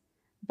this.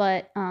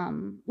 But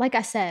like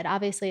I said,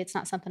 obviously it's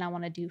not something I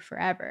want to do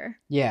forever.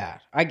 yeah.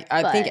 I think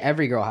But-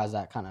 every girl has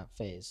that kind of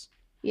phase.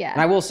 Yeah.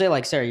 And I will say,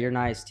 like, Sarah, you're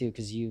nice too,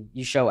 because you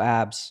show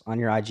abs on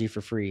your IG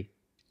for free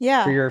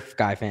yeah. for your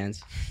guy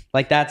fans.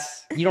 Like,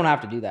 that's, you don't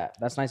have to do that.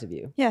 That's nice of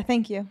you. Yeah,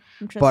 thank you.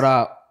 I'm just- But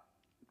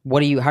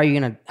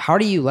how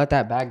do you let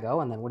that bag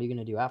go, and then what are you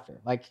gonna do after?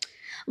 Like,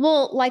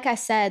 Well, like I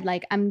said,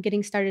 like I'm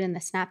getting started in the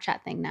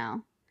Snapchat thing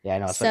now. yeah, I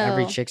know it's what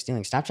every So- chick's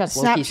doing. Snapchat's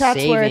low-key Snapchat's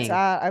saving, where it's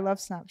at. I love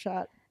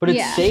Snapchat. but it's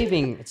Yeah.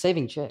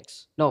 saving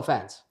chicks. No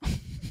offense.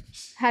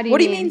 How do you What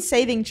do you mean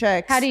saving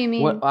chicks? How do you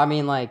mean? What I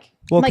mean, like,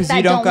 Well, Like because that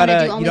you don't don't wanna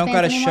gotta do you don't OnlyFans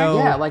gotta anymore? show.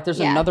 yeah, like there's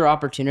Yeah. another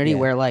opportunity Yeah.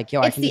 where, like,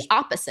 yo, I It's can the just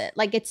opposite.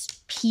 Like it's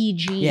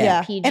PG.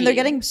 Yeah. PG. And they're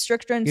getting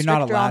stricter and You're not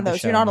stricter allowed on to those.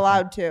 show You're not anything.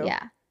 allowed to.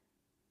 Yeah.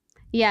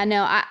 Yeah,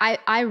 no,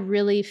 I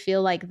really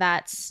feel like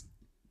that's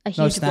a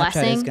No, huge Snapchat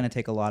blessing. is gonna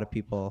take a lot of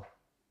people,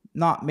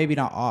 maybe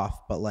not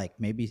off, but like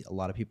maybe a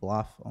lot of people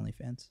off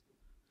OnlyFans.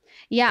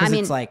 Yeah, I Because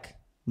mean, it's like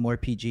more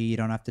PG. You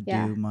don't have to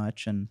Yeah. do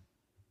much, and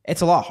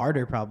it's a lot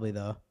harder probably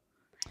though.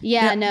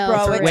 yeah, no,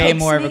 bro, for it real. Way takes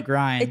more of me- a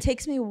grind. It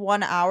takes me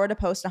 1 hour to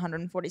post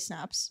 140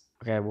 snaps.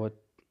 okay. What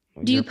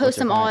Do you what's post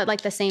your them all point? at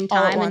like the same All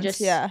time at once, and just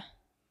yeah.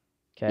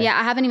 Okay. Yeah,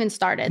 I haven't even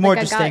started. more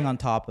like, just I got, staying on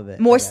top of it.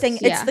 I More guess. staying.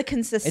 Yeah. It's the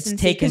consistency.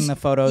 It's taking 'cause- the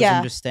photos yeah.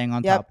 and just staying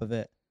on Yep. top of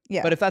it.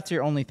 Yeah. But if that's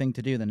your only thing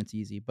to do, then it's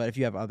easy. But if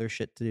you have other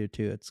shit to do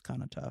too, it's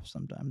kind of tough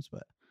sometimes.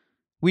 But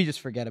we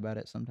just forget about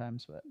it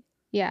sometimes. But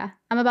Yeah,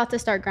 I'm about to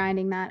start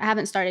grinding that. I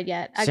haven't started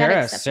yet. I gotta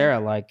accept it. Sarah,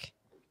 like,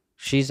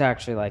 she's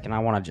actually like, and I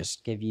want to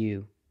just give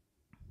you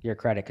your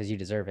credit because you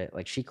deserve it.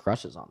 Like, she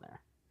crushes on there.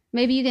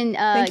 Maybe you can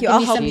Thank you. give I'll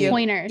me help some you.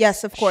 pointers.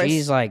 Yes, of course.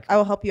 She's like, I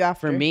will help you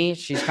after. for me,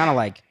 she's kind of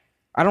like,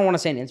 I don't want to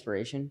say an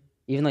inspiration,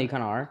 even though you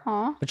kind of are,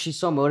 Aw. but she's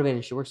so motivated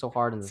and she works so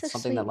hard, and So it's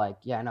something that, sweet. like,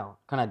 yeah, I know,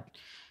 kind of.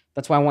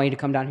 That's why I want you to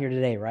come down here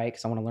today, right?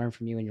 Because I want to learn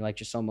from you, and you're like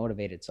just so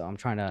motivated. So I'm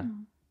trying to Oh.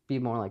 be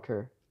more like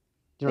her.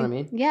 Do you know what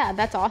I mean? Yeah,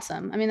 that's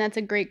awesome. I mean, that's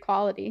a great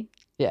quality.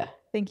 Yeah,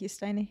 Thank you,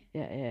 Steiny.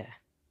 yeah.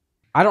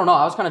 I don't know.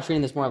 I was kind of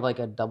treating this more of like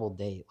a double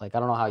date. Like, I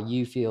don't know how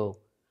you feel,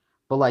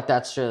 but like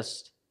that's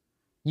just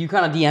you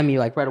kind of DM me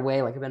like right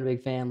away. Like, I've been a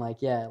big fan.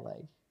 Like, yeah,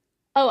 like.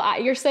 Oh,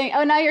 you're saying,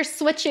 oh, now you're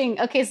switching.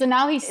 Okay, so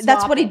now he's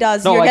That's what he swapping.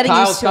 does. No, You're like getting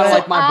Kyle's used to kind of it.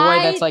 like my boy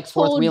I that's like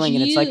fourth told wheeling,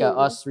 and it's like a you.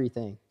 us three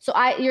thing. So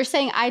you're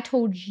saying I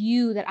told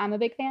you that I'm a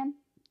big fan?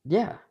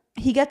 Yeah.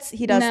 He does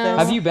No. this.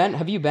 Have you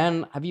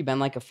been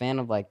like a fan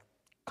of like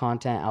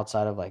content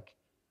outside of like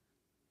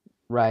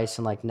Rice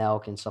and like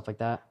Nelk and stuff like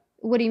that?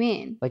 What do you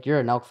mean? Like, you're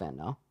a Nelk fan,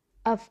 no?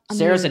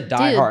 Sarah's a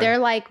diehard. Dude, they're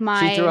like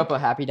my. She threw up a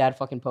happy dad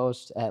fucking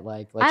post at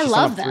like I she's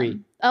love on a three.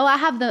 them. Oh, I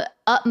have the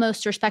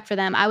utmost respect for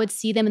them. I would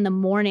see them in the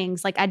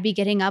mornings. Like I'd be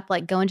getting up,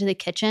 like going to the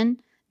kitchen,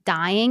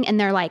 dying, and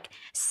they're like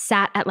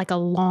sat at like a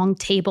long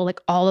table, like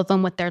all of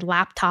them with their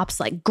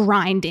laptops, like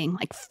grinding,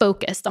 like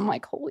focused. I'm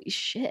like, holy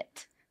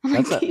shit. I'm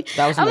like,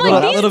 That was in I'm the like,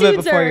 club. a these little bit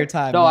dudes before are- your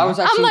time. No, I was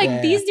I'm actually like,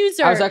 yeah. these dudes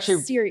are I was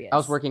actually- serious. I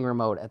was working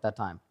remote at that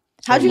time.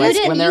 How'd So, you You like,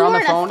 didn't. when You they're on the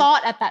weren't a phone?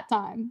 thought at that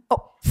time.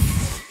 Oh.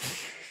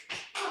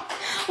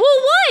 Well,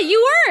 what?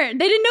 You weren't.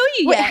 They didn't know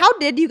you Wait, yet. how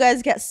did you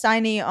guys get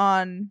Steiny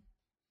on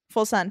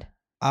Full Send?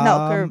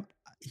 No, Curb.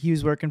 He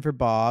was working for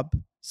Bob,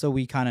 so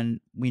we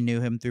knew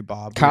him through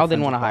Bob. We Kyle were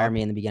didn't friends want to with hire Bob.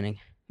 me in the beginning.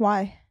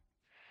 Why?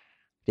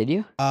 Did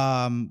you?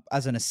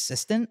 As an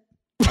assistant,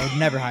 I would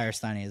never hire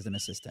Steiny as an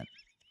assistant.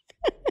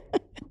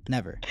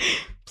 Never.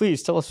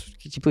 Please tell us.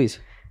 Could you please?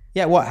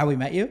 Yeah, what? How we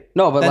met you?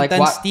 No, but Then- like then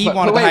why, Steve but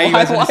wanted to wait, hire you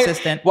why- as an why-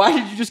 assistant. Why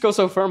did you just go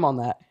so firm on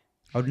that,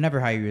 I would never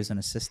hire you as an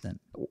assistant.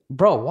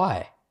 bro?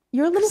 Why?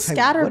 You're a little Like,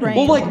 scatterbrained.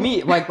 Well, like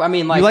me, like I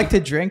mean, like you like to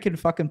drink and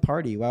fucking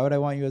party. Why would I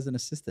want you as an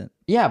assistant?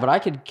 yeah, but I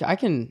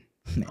can,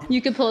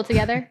 You could pull it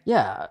together.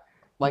 yeah,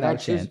 like No I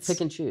choose chance.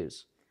 pick and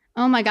choose.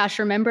 Oh my gosh,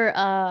 remember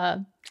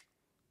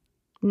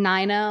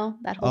Nino,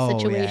 that whole Oh,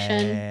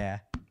 situation? yeah.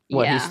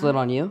 What Yeah. he slid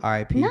on you?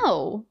 R.I.P.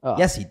 No. Oh.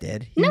 Yes, he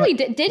did. No, he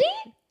did. Did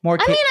he? More.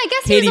 I mean, I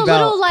guess Katie he was a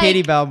Bell. little like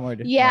Katie Belmore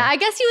did. Yeah, more. I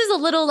guess he was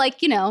a little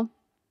like, Maybe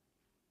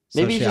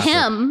Socially just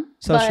awkward. him.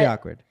 Socially but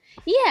awkward.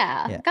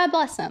 yeah, Yeah. God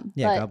bless him.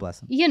 Yeah, but, God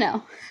bless him. You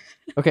know.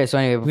 Okay, so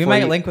anyway, We before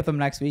might you- link with him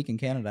next week in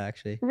Canada,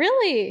 actually.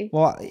 Really?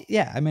 Well,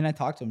 yeah. I mean, I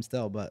talk to him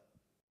still, but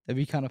it'd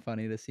be kind of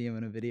funny to see him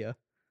in a video.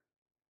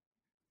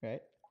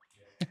 Right?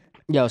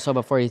 Yo, so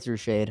before you threw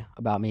shade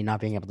about me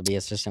not being able to be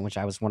assistant, which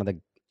I was one of the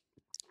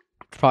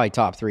probably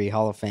top 3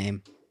 Hall of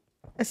Fame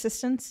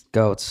Assistants?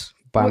 goats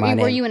by my name.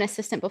 Were you an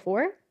assistant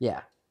before?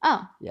 Yeah,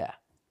 Oh. yeah,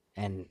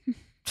 and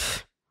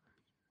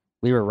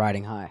we were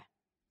riding high,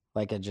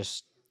 like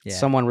Yeah.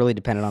 someone really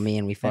depended on me,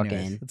 and we Anyways,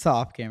 fucking it's an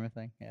off-camera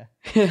thing. Yeah.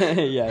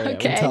 yeah.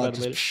 Okay. We'll talk about it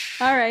later.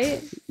 All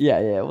right. Yeah,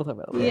 we'll talk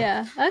about it later.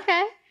 Yeah.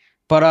 Okay.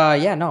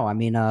 But yeah, no, I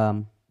mean,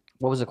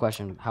 what was the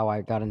question? How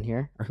I got in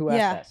here, or who asked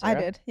Yeah, that? I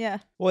Sarah? did. Yeah.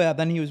 Well, yeah.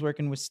 Then he was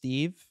working with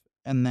Steve,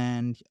 and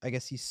then I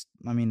guess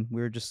we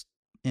were just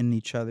in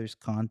each other's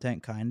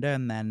content, kinda.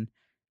 And then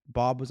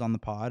Bob was on the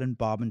pod, and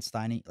Bob and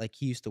Steiny, like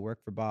he used to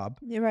work for Bob.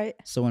 You're right.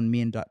 So when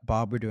me and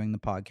Bob were doing the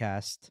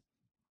podcast,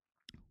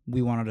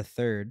 we wanted a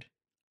third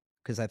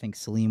because I think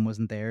Salim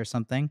wasn't there or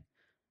something.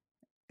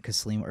 Because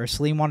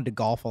Salim wanted to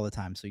golf all the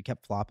time, so he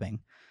kept flopping.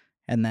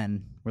 And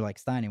then we're like,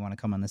 Steiny, want to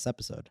come on this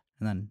episode?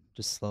 And then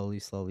just slowly.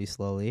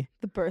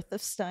 The birth of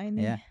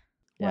Steiny. Yeah.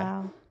 Yeah.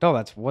 Wow. No,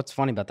 that's what's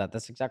funny about that.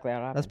 That's exactly how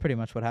it happened. That's pretty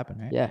much what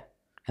happened, right? Yeah.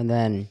 And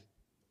then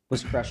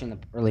was crushing the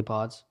early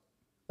pods.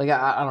 Like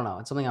I don't know.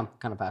 It's something I'm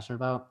kind of passionate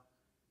about.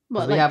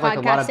 'Cause What, we like have like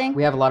podcasting?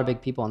 we have a lot of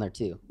big people on there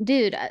too.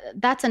 Dude,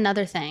 that's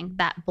another thing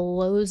that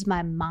blows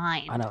my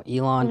mind. I know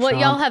Elon. What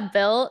Trump. y'all have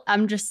built,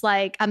 I'm just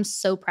like, I'm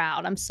so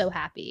proud. I'm so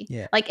happy.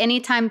 Yeah. Like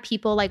anytime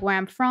people like where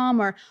I'm from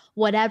or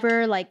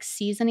whatever like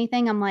sees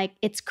anything, I'm like,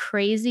 it's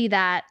crazy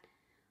that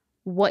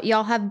what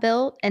y'all have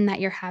built and that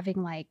you're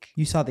having like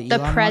You saw the the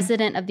Elon one?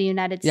 president of the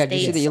United Yeah, did you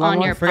see States the Elon on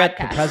one? your Forget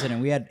podcast. the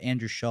president. We had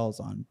Andrew Schulz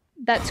on.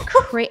 That's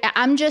crazy.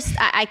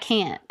 I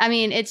can't. I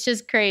mean, it's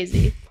just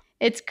crazy.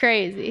 It's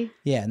crazy.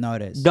 Yeah, no,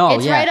 it is. No,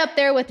 It's yeah. right up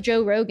there with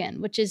Joe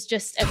Rogan, which is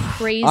just a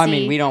crazy. I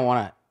mean, we don't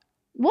want to.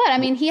 What? I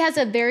mean, he has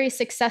a very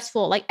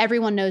successful, like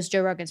everyone knows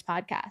Joe Rogan's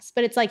podcast,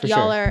 but it's like For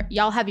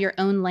y'all have your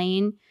own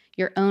lane,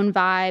 your own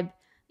vibe,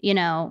 you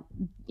know,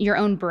 your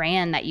own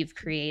brand that you've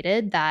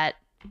created that,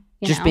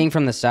 you Just know, being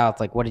from the South,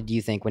 like, what did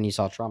you think when you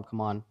saw Trump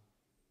come on?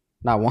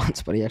 Not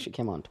once, but he actually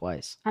came on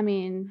twice. I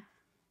mean,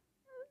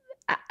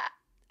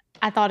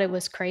 I thought it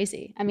was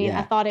crazy. I mean, Yeah.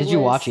 I thought it was. Did you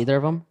watch either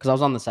of them? Because I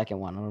was on the second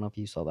one. I don't know if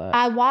you saw that.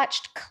 I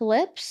watched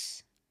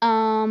clips.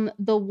 The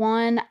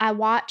one I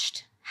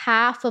watched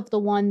half of the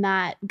one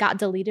that got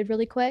deleted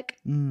really quick.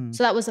 Mm.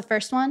 So that was the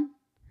first one.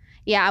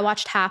 Yeah, I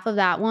watched half of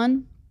that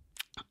one.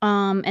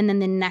 And then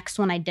the next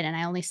one I didn't.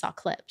 I only saw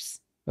clips.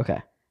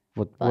 Okay.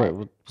 But-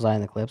 Was I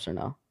in the clips or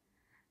no?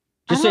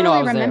 I Just so you don't know, I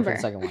really was there remember. for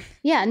the second one.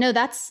 Yeah, no,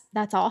 that's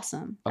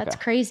awesome. That's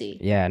Okay. crazy.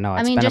 Yeah, no, I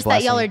it's mean, been just a that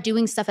blessing. y'all are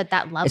doing stuff at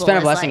that level. It's been a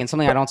is, blessing, like- and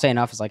something I don't say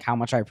enough is like how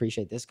much I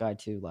appreciate this guy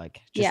too.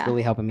 Like, just Yeah.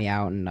 really helping me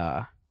out, and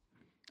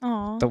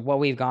Aw. what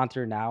we've gone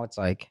through now. It's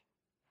like,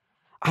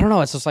 I don't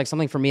know. It's just like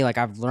something for me. Like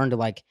I've learned to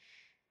like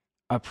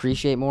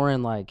appreciate more,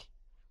 and like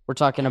we're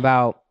talking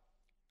about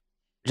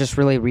just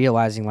really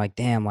realizing, like,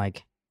 damn,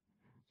 like,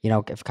 you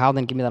know, if Kyle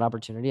didn't give me that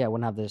opportunity, I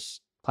wouldn't have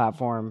this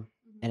platform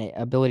and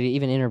ability to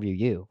even interview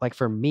you. Like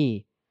for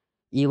me,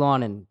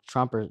 Elon and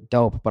Trump are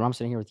dope, but I'm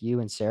sitting here with you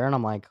and Sarah, and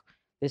I'm like,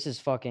 this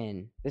is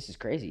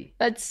crazy.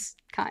 That's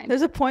kind.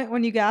 There's a point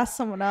when you gas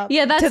someone up.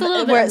 Yeah, that's to a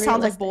little where bit it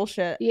sounds like unrealistic.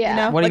 bullshit. Yeah. You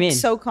know? What do you Like, mean?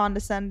 so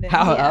condescending.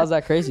 Yeah. How's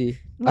that crazy?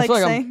 I Like feel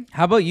like I'm- saying,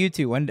 How about you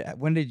two? When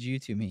did you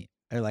two meet?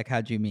 Or like,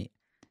 how'd you meet?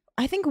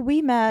 I think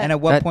we met. And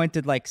at what That- point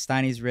did like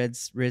Steiny's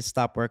Riz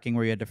stop working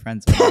where you had to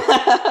friends?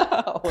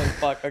 Holy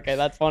fuck! Okay,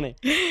 that's funny.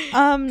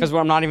 Because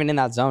I'm not even in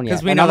that zone yet.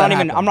 'Cause we And know I'm that not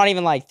even. happened. I'm not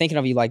even like thinking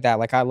of you like that.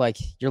 Like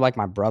you're like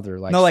my brother.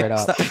 Like No, like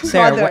straight up.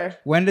 Sarah, Brother.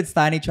 when did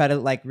Steiny try to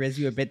like Riz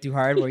you a bit too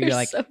hard? Where you're You're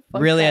like so fucked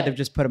really had up. to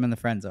just put him in the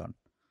friend zone?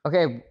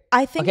 Okay.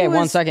 I think Okay. it was,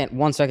 One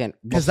second.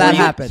 Because Before that you-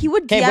 happened. He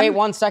would Okay. DM Wait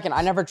 1 second.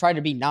 I never tried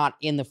to be not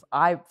in the.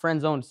 I friend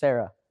zoned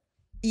Sarah.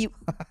 you.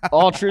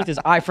 All truth is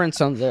I friend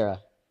zoned Sarah.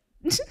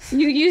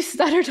 You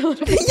stuttered a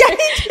little bit. Yeah,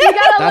 You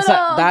got a That's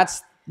little.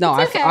 that's no.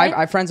 It's okay.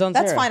 I friend zoned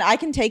Sarah. That's fine. I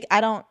can take.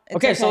 I don't. It's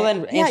Okay. So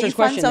then yeah, answer you his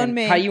question. friend-zoned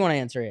Then. me. How do you want to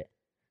answer it?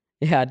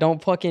 Yeah.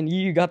 Don't fucking.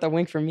 You got the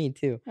wink from me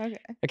too. Okay.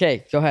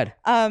 Okay. Go ahead.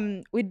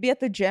 We'd be at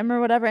the gym or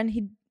whatever, and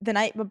the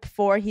night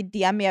before he'd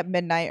DM me at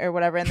midnight or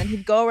whatever, and then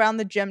he'd go around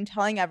the gym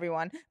telling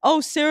everyone,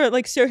 "Oh, Sarah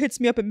hits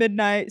me up at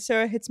midnight.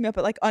 Sarah hits me up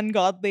at like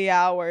ungodly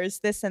hours,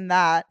 this and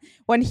that."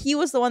 When he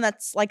was the one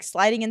that's like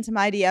sliding into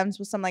my DMs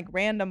with some like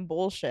random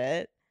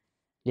bullshit,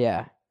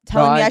 Yeah.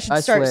 telling me I- I should I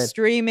start slid.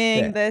 streaming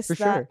Yeah, this, For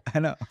that. sure. I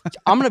know.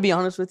 I'm gonna be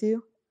honest with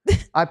you.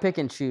 I pick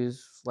and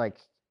choose. Like.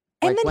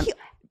 And then when- he,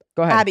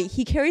 Go ahead. Abby,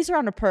 he carries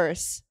around a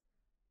purse.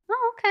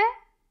 Oh,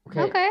 okay.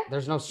 Okay.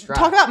 There's no strap.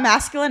 Talk about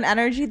masculine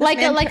energy. This Like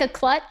man a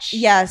clutch.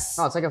 yes.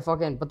 No, it's like a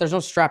fucking. But there's no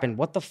strap in.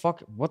 What the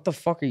fuck? What the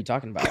fuck are you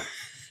talking about,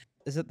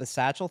 Is it the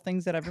satchel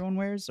things that everyone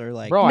wears or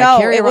like? bro? No, I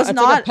carry it around, was it's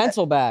like not- a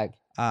pencil bag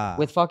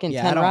with fucking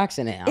yeah, I 10 don't- racks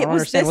in it. I It don't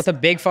was understand this- what the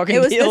big fucking it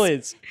was deal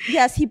this- is.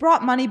 Yes, he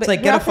brought money, but like,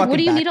 we're get a at the- fucking What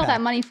do you need all backpack.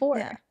 that money for?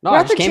 Yeah. No, We're I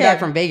at just the came back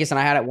gym. from Vegas and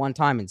I had it one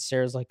time, and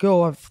Sarah's like,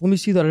 "Yo, let me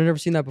see that. I've never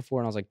seen that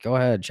before." And I was like, "Go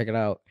ahead, check it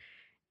out."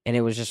 And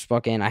it was just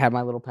fucking. I had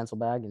my little pencil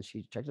bag, and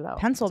she checked it out.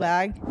 pencil It's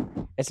bag.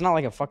 like- it's not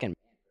like a fucking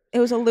It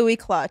was a Louis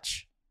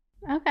clutch.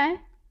 Okay.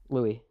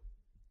 Louis.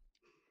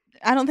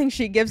 I don't think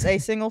she gives a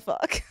single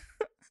fuck.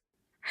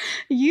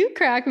 You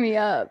crack me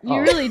up. You Oh.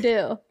 really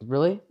do.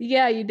 Really?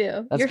 Yeah, you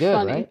do. That's You're good,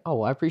 funny. right? Oh,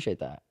 well, I appreciate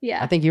that.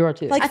 Yeah. I think you are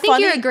too. Like, I think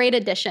you're funny- a great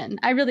addition.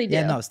 I really do.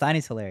 Yeah, no,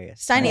 Steiny's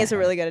hilarious. Steiny Oh, is a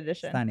really good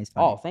addition. Steiny's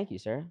funny. oh, thank you,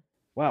 Sarah.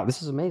 Wow,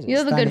 this is amazing. You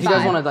have a Steiny. good If you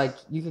guys vibe. want to like,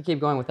 you can keep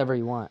going with whatever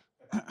you want.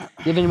 Do you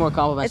have any more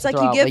compliments? It's to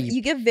like throw you out? give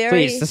you give very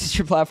Please, this is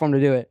your platform to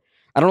do it.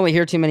 I don't really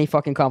hear too many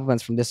fucking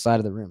compliments from this side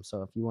of the room.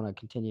 So if you want to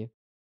continue,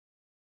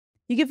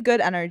 you give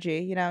good energy.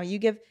 You know, you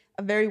give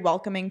a very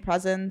welcoming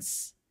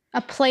presence.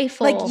 A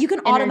playful Like you can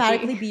energy.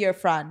 automatically be your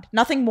friend.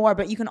 Nothing more,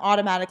 but you can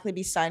automatically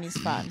be Steiny's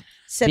friend.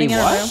 Sitting Be in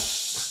a what?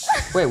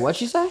 room. Wait, what'd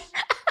she say?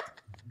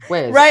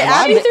 Wait, is Right, am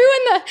I Abby You ma- threw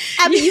in the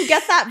Abby, you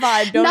get that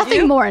vibe, don't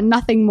nothing you?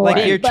 nothing more.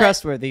 Like you're but-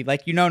 trustworthy.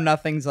 Like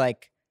nothing's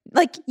like.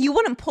 Like you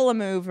wouldn't pull a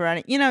move or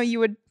anything. You know, you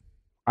would.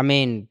 I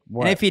mean,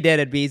 what? And if he did,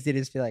 it'd be easy to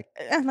just be like,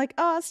 I'm like,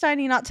 oh,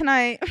 Steiny, not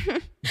tonight.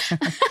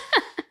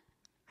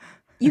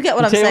 You get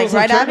what The I'm saying, tables have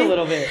right, turned Abby? a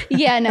little bit.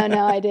 Yeah,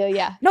 no, I do.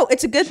 Yeah. No,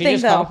 it's a good She thing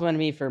just though. complimented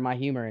me for my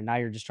humor, and now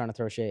you're just trying to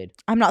throw shade.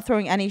 I'm not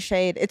throwing any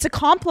shade. It's a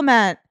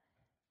compliment.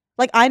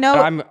 Like I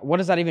know. What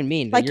does that even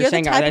mean? Like, You're you're the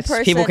saying type of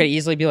that people person- could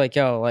easily be like,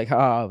 "Yo, like,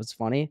 oh, it's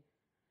funny.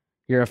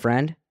 You're a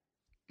friend."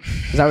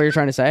 Is that what you're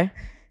trying to say?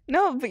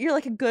 No, but you're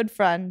like a good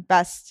friend,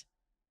 best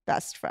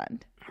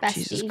friend.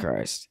 Jesus Bestie.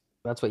 Christ,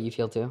 that's what you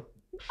feel too.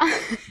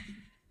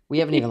 We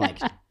haven't even like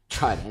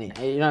tried any.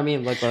 You know what I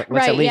mean? Like, let's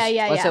Right, at least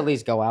yeah, let's yeah. at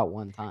least go out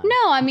one time.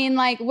 No, I mean,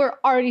 like, we're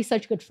already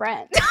such good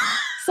friends.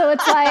 So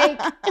it's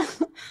like,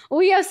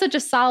 we have such a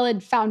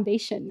solid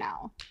foundation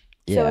now.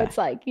 So Yeah. it's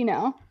like, you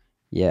know.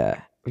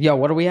 Yeah. Yo,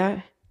 what are we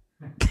at?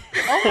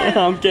 Oh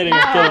I'm kidding.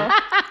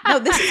 No,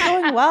 this is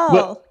going well.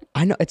 Well,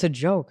 I know it's a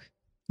joke.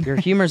 Your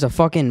humor's a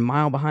fucking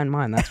mile behind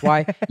mine. That's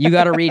why you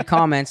got to read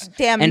comments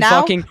Damn, and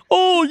now fucking.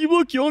 Oh, you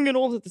look young and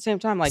old at the same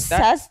time, like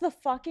that. says the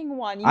fucking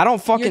one. I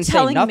don't fucking you're say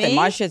telling nothing. me?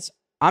 My shit's.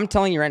 I'm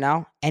telling you right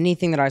now.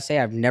 Anything that I say,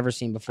 I've never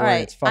seen before. All and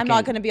right, it's fucking, I'm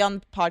not going to be on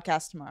the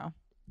podcast tomorrow.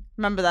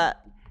 Remember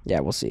that.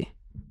 Yeah, we'll see.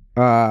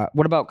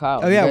 What about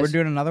Kyle? oh You yeah, guys- we're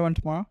doing another one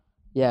tomorrow.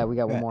 Yeah, we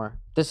got one Okay. more.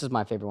 This is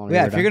my favorite one.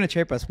 Yeah, if you're gonna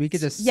chip us, we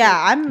could just.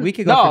 Yeah, We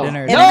could go no, for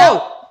dinner.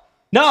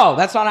 no,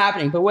 that's not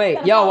happening. But wait,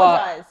 Then yo,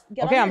 apologize.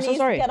 Get okay, on I'm your so knees-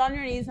 sorry. Get on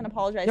your knees and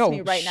apologize yo, to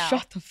me right now.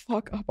 shut the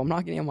fuck up. I'm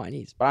not getting on my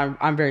knees, but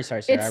I'm very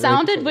sorry. Sarah. It I really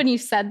sounded appreciate when it. you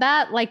said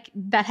that, like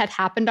that had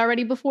happened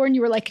already before, and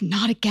you were like,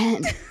 not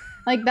again.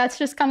 Like, that's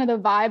just kind of the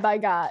vibe I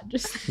got.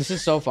 Just This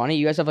is so funny.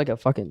 You guys have like a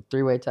fucking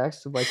three-way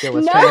text of like, yo,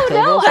 let's No, turn the tables.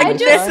 no, and I let's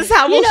just- try. This is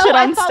how you we'll know, shit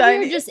I on thought we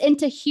were Steiny. just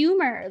into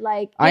humor.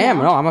 Like, I you am.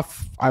 know. No,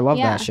 I love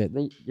Yeah. that shit.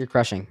 You're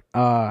crushing.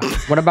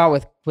 What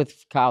about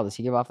with Kyle? Does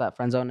he give off that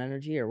friend zone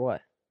energy or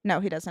what? No,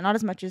 he doesn't. Not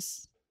as much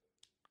as.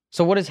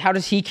 So how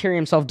does he carry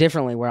himself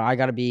differently where I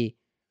got to be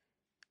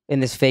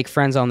in this fake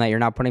friend zone that you're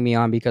not putting me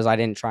on because I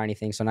didn't try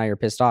anything. So now you're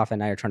pissed off and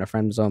now you're trying to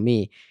friend zone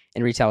me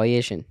in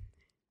retaliation.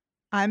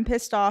 I'm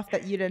pissed off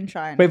that you didn't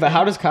try. Wait, but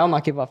how does Kyle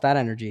not give off that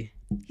energy?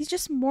 He's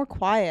just more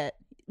quiet,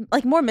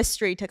 like more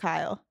mystery to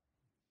Kyle.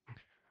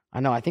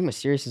 I know. I think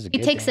mysterious is a He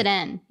good takes thing. it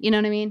in. You know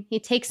what I mean? He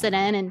takes it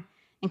in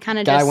and kind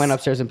of Guy just went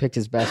upstairs and picked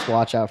his best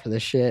watch out for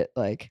this shit.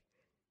 Like,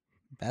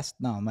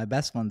 My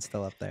best one's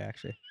still up there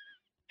actually.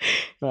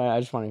 I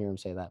just want to hear him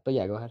say that. But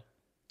yeah, go ahead.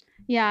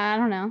 Yeah, I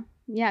don't know.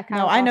 Yeah, No,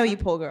 Kyle's I know awesome. you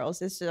pull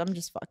girls. I'm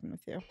just fucking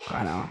with you.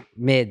 I know.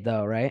 Mid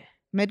though, right?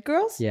 Mid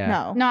girls? Yeah.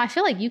 No. No, I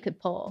feel like you could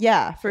pull.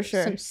 Yeah, for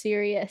sure. Some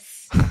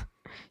serious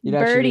You'd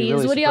actually be birdies.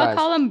 really What do y'all surprised.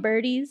 call them?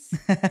 Birdies.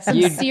 Some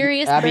You'd-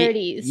 serious Abby,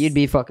 birdies. You'd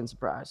be fucking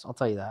surprised. I'll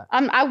tell you that.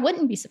 I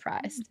wouldn't be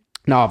surprised.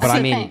 No, but That's I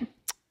the mean, thing.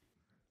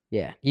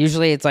 yeah.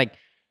 Usually it's like,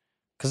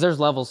 because there's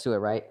levels to it,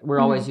 right? We're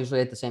Mm-hmm. always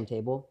usually at the same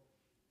table.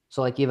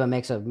 So like you have a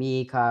mix of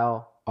me,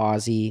 Kyle,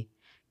 Ozzy,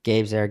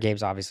 Gabe's there.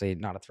 Gabe's obviously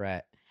not a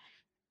threat.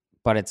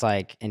 But it's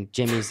like, and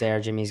Jimmy's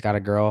there. Jimmy's got a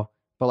girl.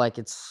 But like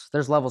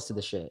there's levels to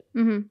the shit.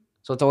 Mhm.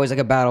 So it's always like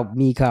a battle,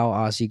 me, Kyle,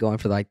 Ozzy going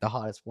for like the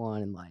hottest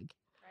one. And like,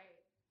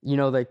 you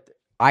know, like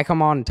I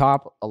come on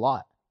top a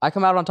lot. I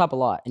come out on top a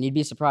lot. And you'd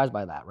be surprised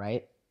by that,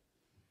 right?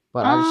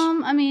 But I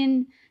just, I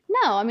mean,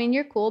 no, I mean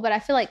you're cool, but I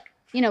feel like,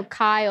 you know,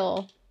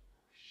 Kyle.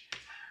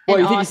 well,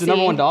 and you think he's the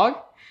number Aussie- one dog?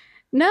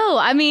 No,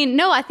 I mean,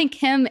 no, I think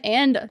him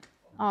and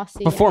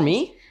Aussie. Before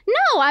me?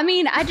 No, I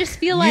mean, I just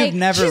feel like You've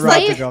never she's robbed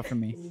like- a girl from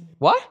me.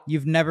 What?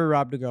 You've never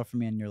robbed a girl from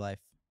me in your life.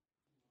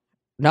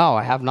 No,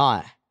 I have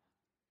not.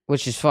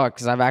 Which is fucked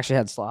because I've actually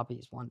had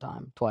sloppies one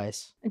time,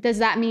 twice. Does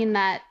that mean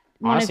that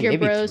one Honestly, of your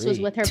maybe bros was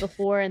 3. with her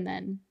before and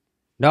then?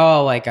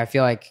 No, like I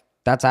feel like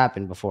that's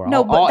happened before.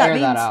 No, but I'll that air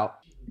that means- out.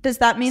 Does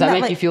that mean Does that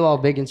that make you like feel all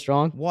big and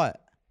strong? What?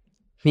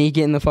 Me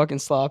getting the fucking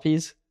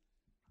sloppies?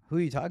 Who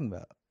are you talking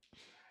about?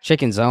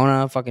 Chicken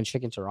Zona, fucking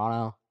Chicken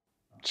Toronto.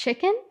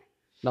 Chicken?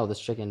 No, this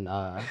chicken.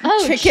 Oh,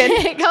 Chicken.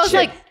 chick. I was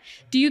Chick. like,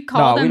 do you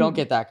call No, them? we don't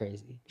get that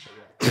crazy.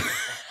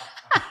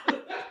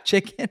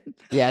 Chicken?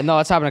 Yeah, no,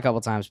 it's happened a couple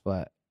times,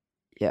 but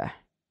yeah,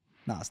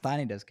 No,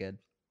 Steiny does good.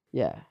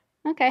 yeah.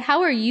 Okay,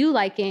 how are you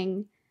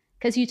liking?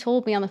 Because you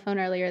told me on the phone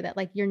earlier that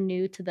like you're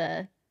new to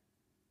the.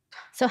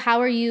 So how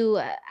are you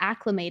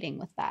acclimating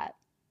with that?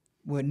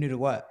 What new to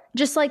what?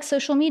 Just like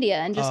social media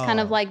and just kind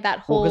of Oh. like that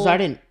Well, whole. because I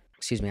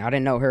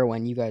didn't know her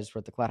when you guys were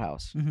at the Cloud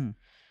House. Mm-hmm.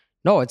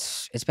 No,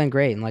 it's been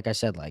great, and like I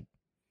said, like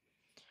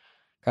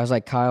guys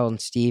like Kyle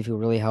and Steve who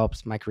really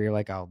helped my career.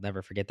 Like I'll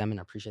never forget them and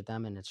appreciate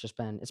them. And it's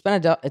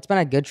been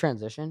a good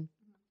transition,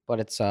 but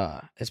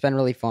it's been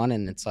really fun,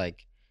 and it's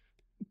like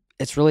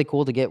it's really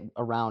cool to get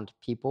around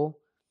people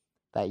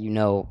that you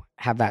know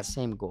have that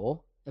same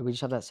goal. And we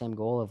just have that same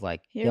goal of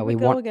like, here yeah, we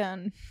go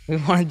again? we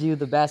want to do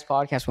the best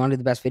podcast, we want to do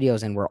the best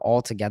videos, and we're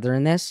all together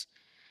in this.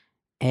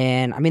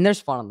 And I mean, there's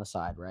fun on the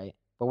side, right?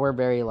 But we're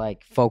very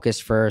like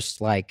focused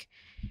first. Like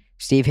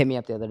Steve hit me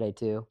up the other day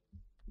too.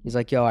 He's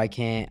like, yo, I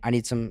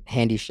need some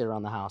handy shit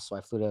around the house. So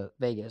I flew to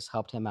Vegas,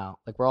 helped him out.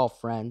 Like, we're all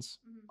friends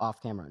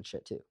off camera and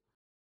shit too.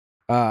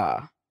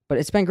 But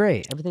it's been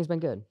great. Everything's been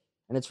good.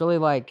 And it's really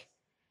like,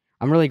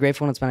 I'm really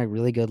grateful, and it's been a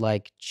really good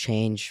like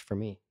change for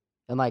me.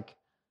 And like,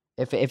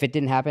 if it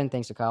didn't happen,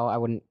 thanks to Kyle, I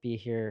wouldn't be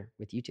here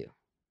with you two.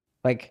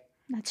 Like,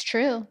 That's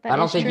true. I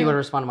don't think you would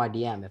respond to my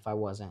DM if I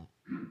wasn't.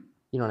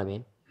 You know what I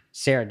mean?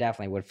 Sarah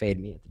definitely would fade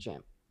me at the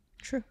gym.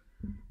 True.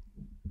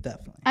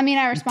 Definitely. I mean,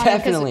 I responded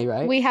Definitely, because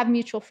right? we have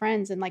mutual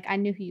friends, and like I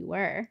knew who you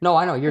were. No,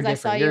 I know you're 'Cause I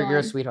saw different. you You're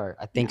a on- sweetheart.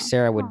 I think No.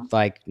 Sarah would Aw.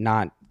 like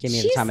not give me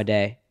the She's- time of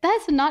day.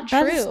 That's not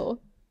That's- true.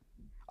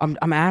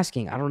 I'm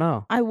asking. I don't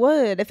know. I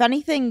would. If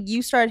anything,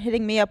 you started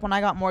hitting me up when I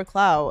got more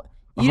clout.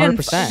 You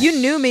 100%. You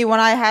knew me when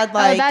I had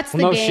like. Oh, that's the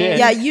no game. shit.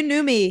 yeah, you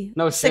knew me.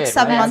 No 6, shit,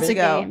 7 right, months Abby?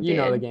 ago. Game. You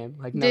know the Dude. game.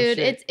 Like, no Dude,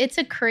 shit. it's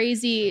a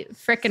crazy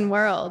freaking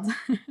world.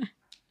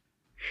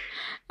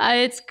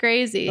 It's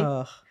crazy.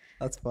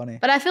 That's funny.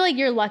 But I feel like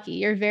you're lucky.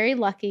 You're very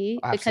lucky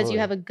because Absolutely. you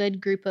have a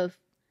good group of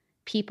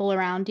people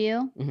around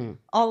you. Mhm.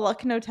 All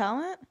luck, no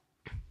talent.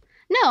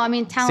 No, I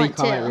mean See, talent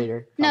too. comment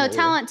reader. No,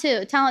 Comment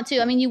reader. talent too.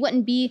 I mean, you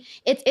wouldn't be.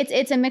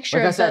 It's a mixture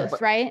Like I of said, both,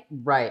 but- right?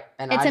 Right.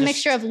 And It's I a just-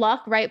 mixture of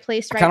luck, right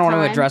place, I right kind time. of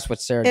want to address what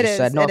Sarah It just is,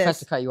 said. No it offense is.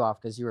 to cut you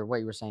off because what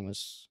you were saying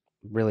was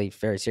really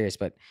very serious.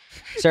 But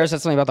Sarah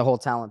said something about the whole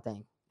talent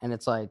thing, and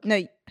it's like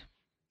No,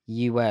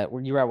 you were at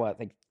what,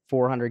 like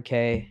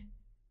 400K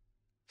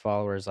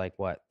followers, like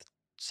what,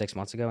 6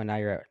 months ago, and now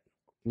you're at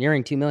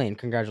nearing 2 million.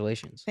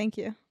 Congratulations. thank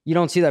you. You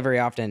don't see that very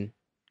often,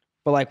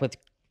 but like with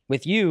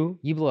you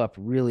blew up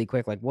really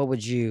quick. Like what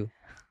would you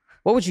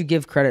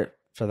give credit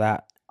for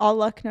that? All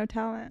luck, no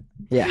talent.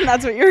 Yeah.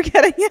 That's what you were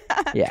getting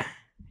at. Yeah.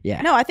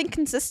 Yeah. No, I think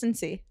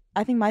consistency.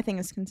 I think my thing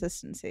is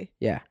consistency.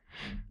 Yeah.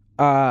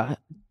 Can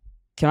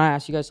I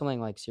ask you guys something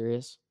like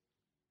serious?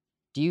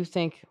 Do you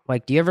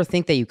ever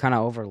think that you kind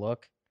of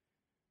overlook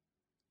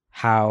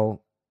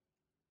how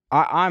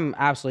I'm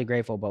absolutely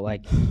grateful, but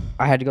like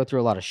I had to go through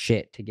a lot of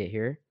shit to get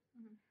here.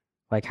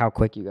 Like how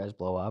quick you guys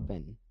blow up,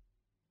 and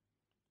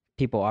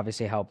people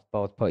obviously help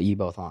put you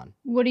both on.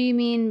 What do you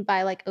mean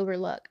by like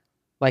overlook?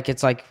 Like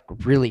it's like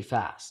really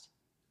fast.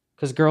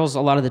 Because girls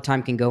a lot of the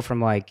time can go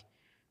from like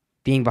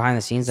being behind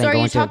the scenes So and are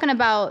going you to talking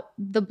about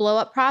the blow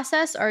up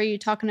process, or are you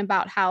talking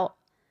about how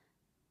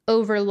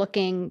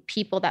overlooking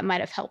people that might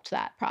have helped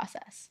that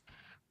process?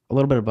 a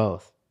little bit of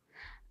both.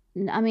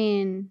 I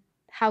mean,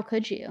 how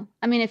could you?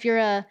 I mean, if you're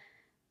a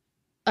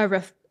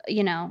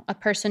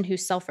person who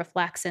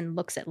self-reflects and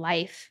looks at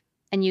life,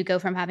 and you go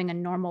from having a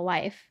normal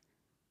life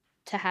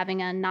to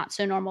having a not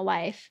so normal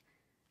life,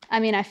 I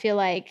mean, I feel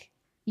like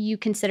you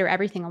consider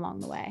everything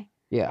along the way.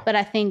 Yeah. But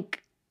I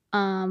think,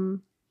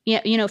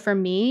 for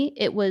me,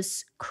 it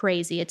was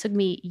crazy. It took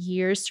me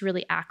years to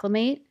really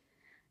acclimate,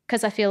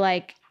 because I feel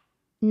like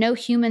no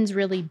human's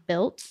really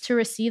built to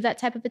receive that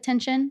type of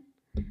attention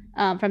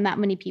from that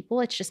many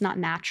people. It's just not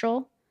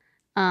natural.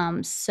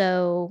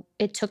 So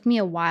it took me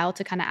a while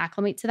to kind of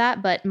acclimate to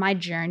that. But my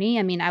journey,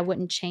 I mean, I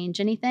wouldn't change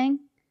anything.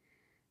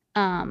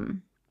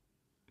 Kind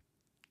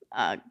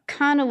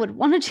of would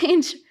want to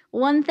change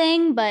one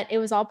thing, but it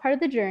was all part of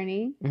the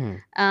journey.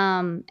 Mhm.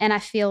 And I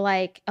feel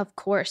like, of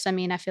course, I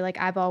mean, I feel like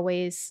I've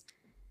always,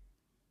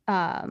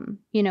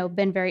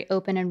 been very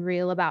open and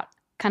real about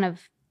kind of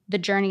the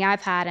journey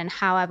I've had and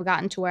how I've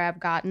gotten to where I've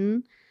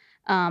gotten.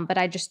 But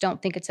I just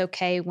don't think it's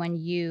okay when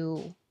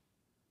you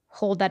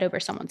hold that over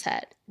someone's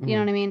head. You know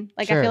what I mean?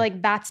 Like, I Sure. feel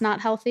like that's not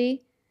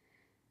healthy.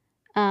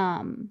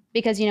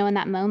 Because, in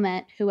that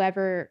moment,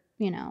 whoever,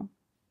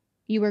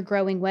 you were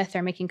growing with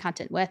or making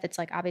content with, it's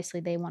like, obviously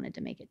they wanted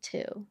to make it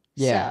too.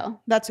 Yeah.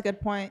 So That's a good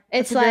point.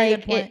 it's That's a very like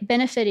good point. it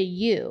benefited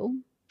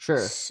you. Sure.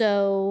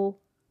 So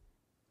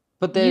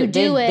But they you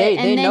do it, they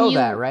and then know you-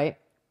 that, right?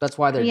 That's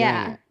why they're doing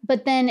yeah. it.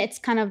 But then it's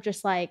kind of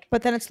just like,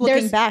 But then it's looking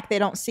There's- back, they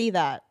don't see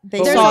that. They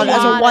But saw it there's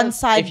as a lot a of-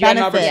 one-side If you have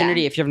an benefit.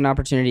 opportunity, if you have an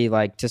opportunity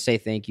like to say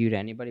thank you to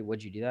anybody,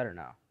 would you do that or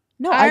no?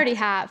 No, I already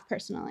have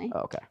personally. Oh,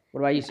 okay.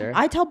 What about you, Sarah?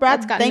 I tell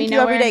Brad That's gotten thank me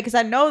you every nowhere. day because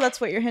I know that's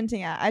what you're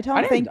hinting at. I tell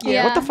him thank you.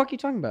 Yeah. What the fuck are you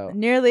talking about?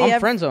 Nearly I'm every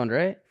friend zoned,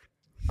 right?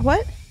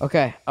 what?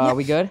 Okay. Yeah.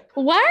 We good?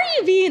 Why are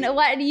you being?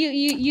 What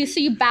so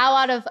you bow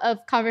out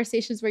of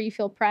conversations where you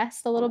feel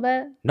pressed a little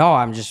bit? No,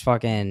 I'm just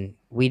fucking.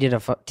 We did a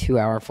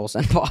 2-hour full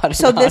send pod.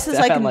 So this is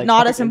about like that,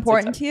 not as fucking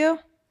important 6 to you?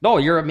 No,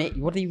 you're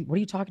amazing. What are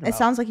you talking about? It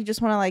sounds like you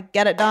just want to like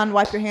get it done,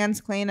 wipe your hands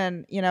clean,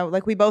 and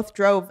like we both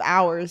drove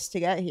hours to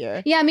get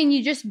here. Yeah, I mean,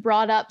 you just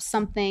brought up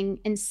something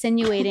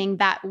insinuating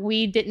that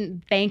we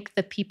didn't thank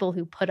the people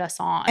who put us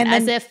on, And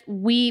as then- if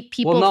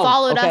people no,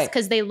 followed us okay.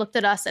 because they looked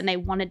at us and they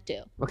wanted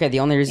to. Okay,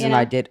 the only reason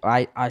know?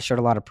 I showed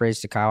a lot of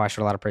praise to Kyle. I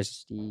showed a lot of praise to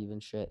Steve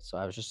and shit. So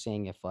I was just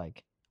saying if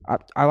like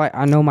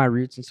I know my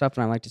roots and stuff,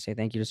 and I like to say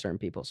thank you to certain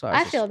people. So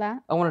I feel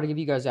that. I wanted to give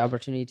you guys the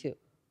opportunity too.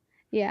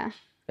 Yeah.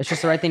 It's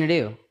just the right thing to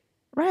do,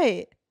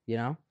 Right.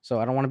 So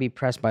I don't want to be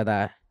pressed by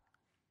that.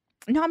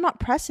 No, I'm not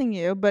pressing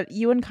you, but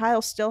you and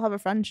Kyle still have a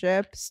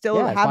friendship, still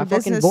Yeah, it's have my a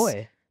fucking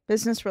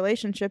business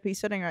relationship. He's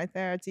sitting right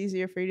there. It's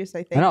easier for you to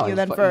say I know, thank you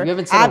than for you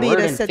haven't said a Abby word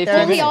to in sit 50 there.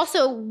 Well, and- he minutes.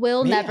 also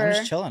will Me, never. I'm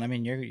just chilling. I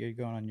mean, you're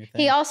going on your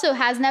thing. He also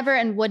has never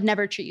and would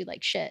never treat you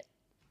like shit.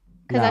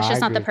 because No, that's I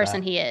just not agree the with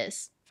person that. he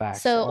is.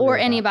 Facts. So, I'll agree or with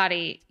that.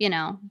 anybody, you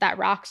know, that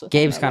rocks with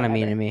Gabe's kind of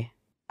mean to me.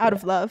 Out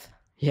of love.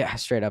 Yeah,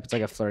 straight up. It's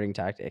like a flirting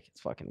tactic.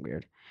 It's fucking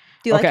weird.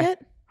 Do you like Okay.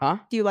 it? Huh?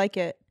 Do you like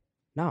it?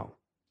 No.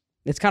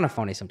 It's kind of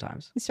funny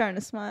sometimes. He's starting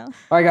to smile.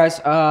 All right, guys.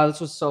 This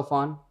was so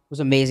fun. It was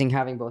amazing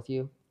having both of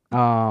you.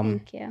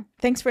 Thank you.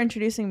 Thanks for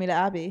introducing me to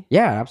Abby.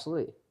 Yeah,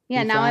 absolutely.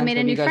 Yeah, New now I friends, made a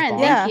maybe new you guys friend.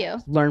 bond. Thank Yeah.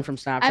 you. Learn from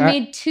Snapchat. I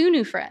made 2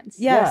 new friends.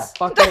 Yes.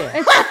 Yeah, fuck yeah.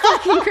 It's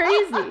fucking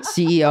crazy.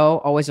 CEO,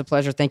 always a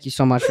pleasure. Thank you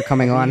so much for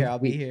coming on. I'll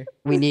be here.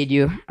 We need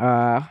you.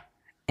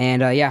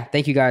 And yeah,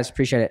 thank you guys.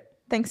 Appreciate it.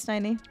 Thanks,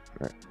 Steiny.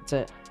 That's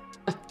it.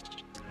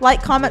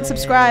 Like, comment,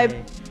 subscribe.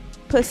 Yay.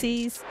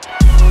 Pussies.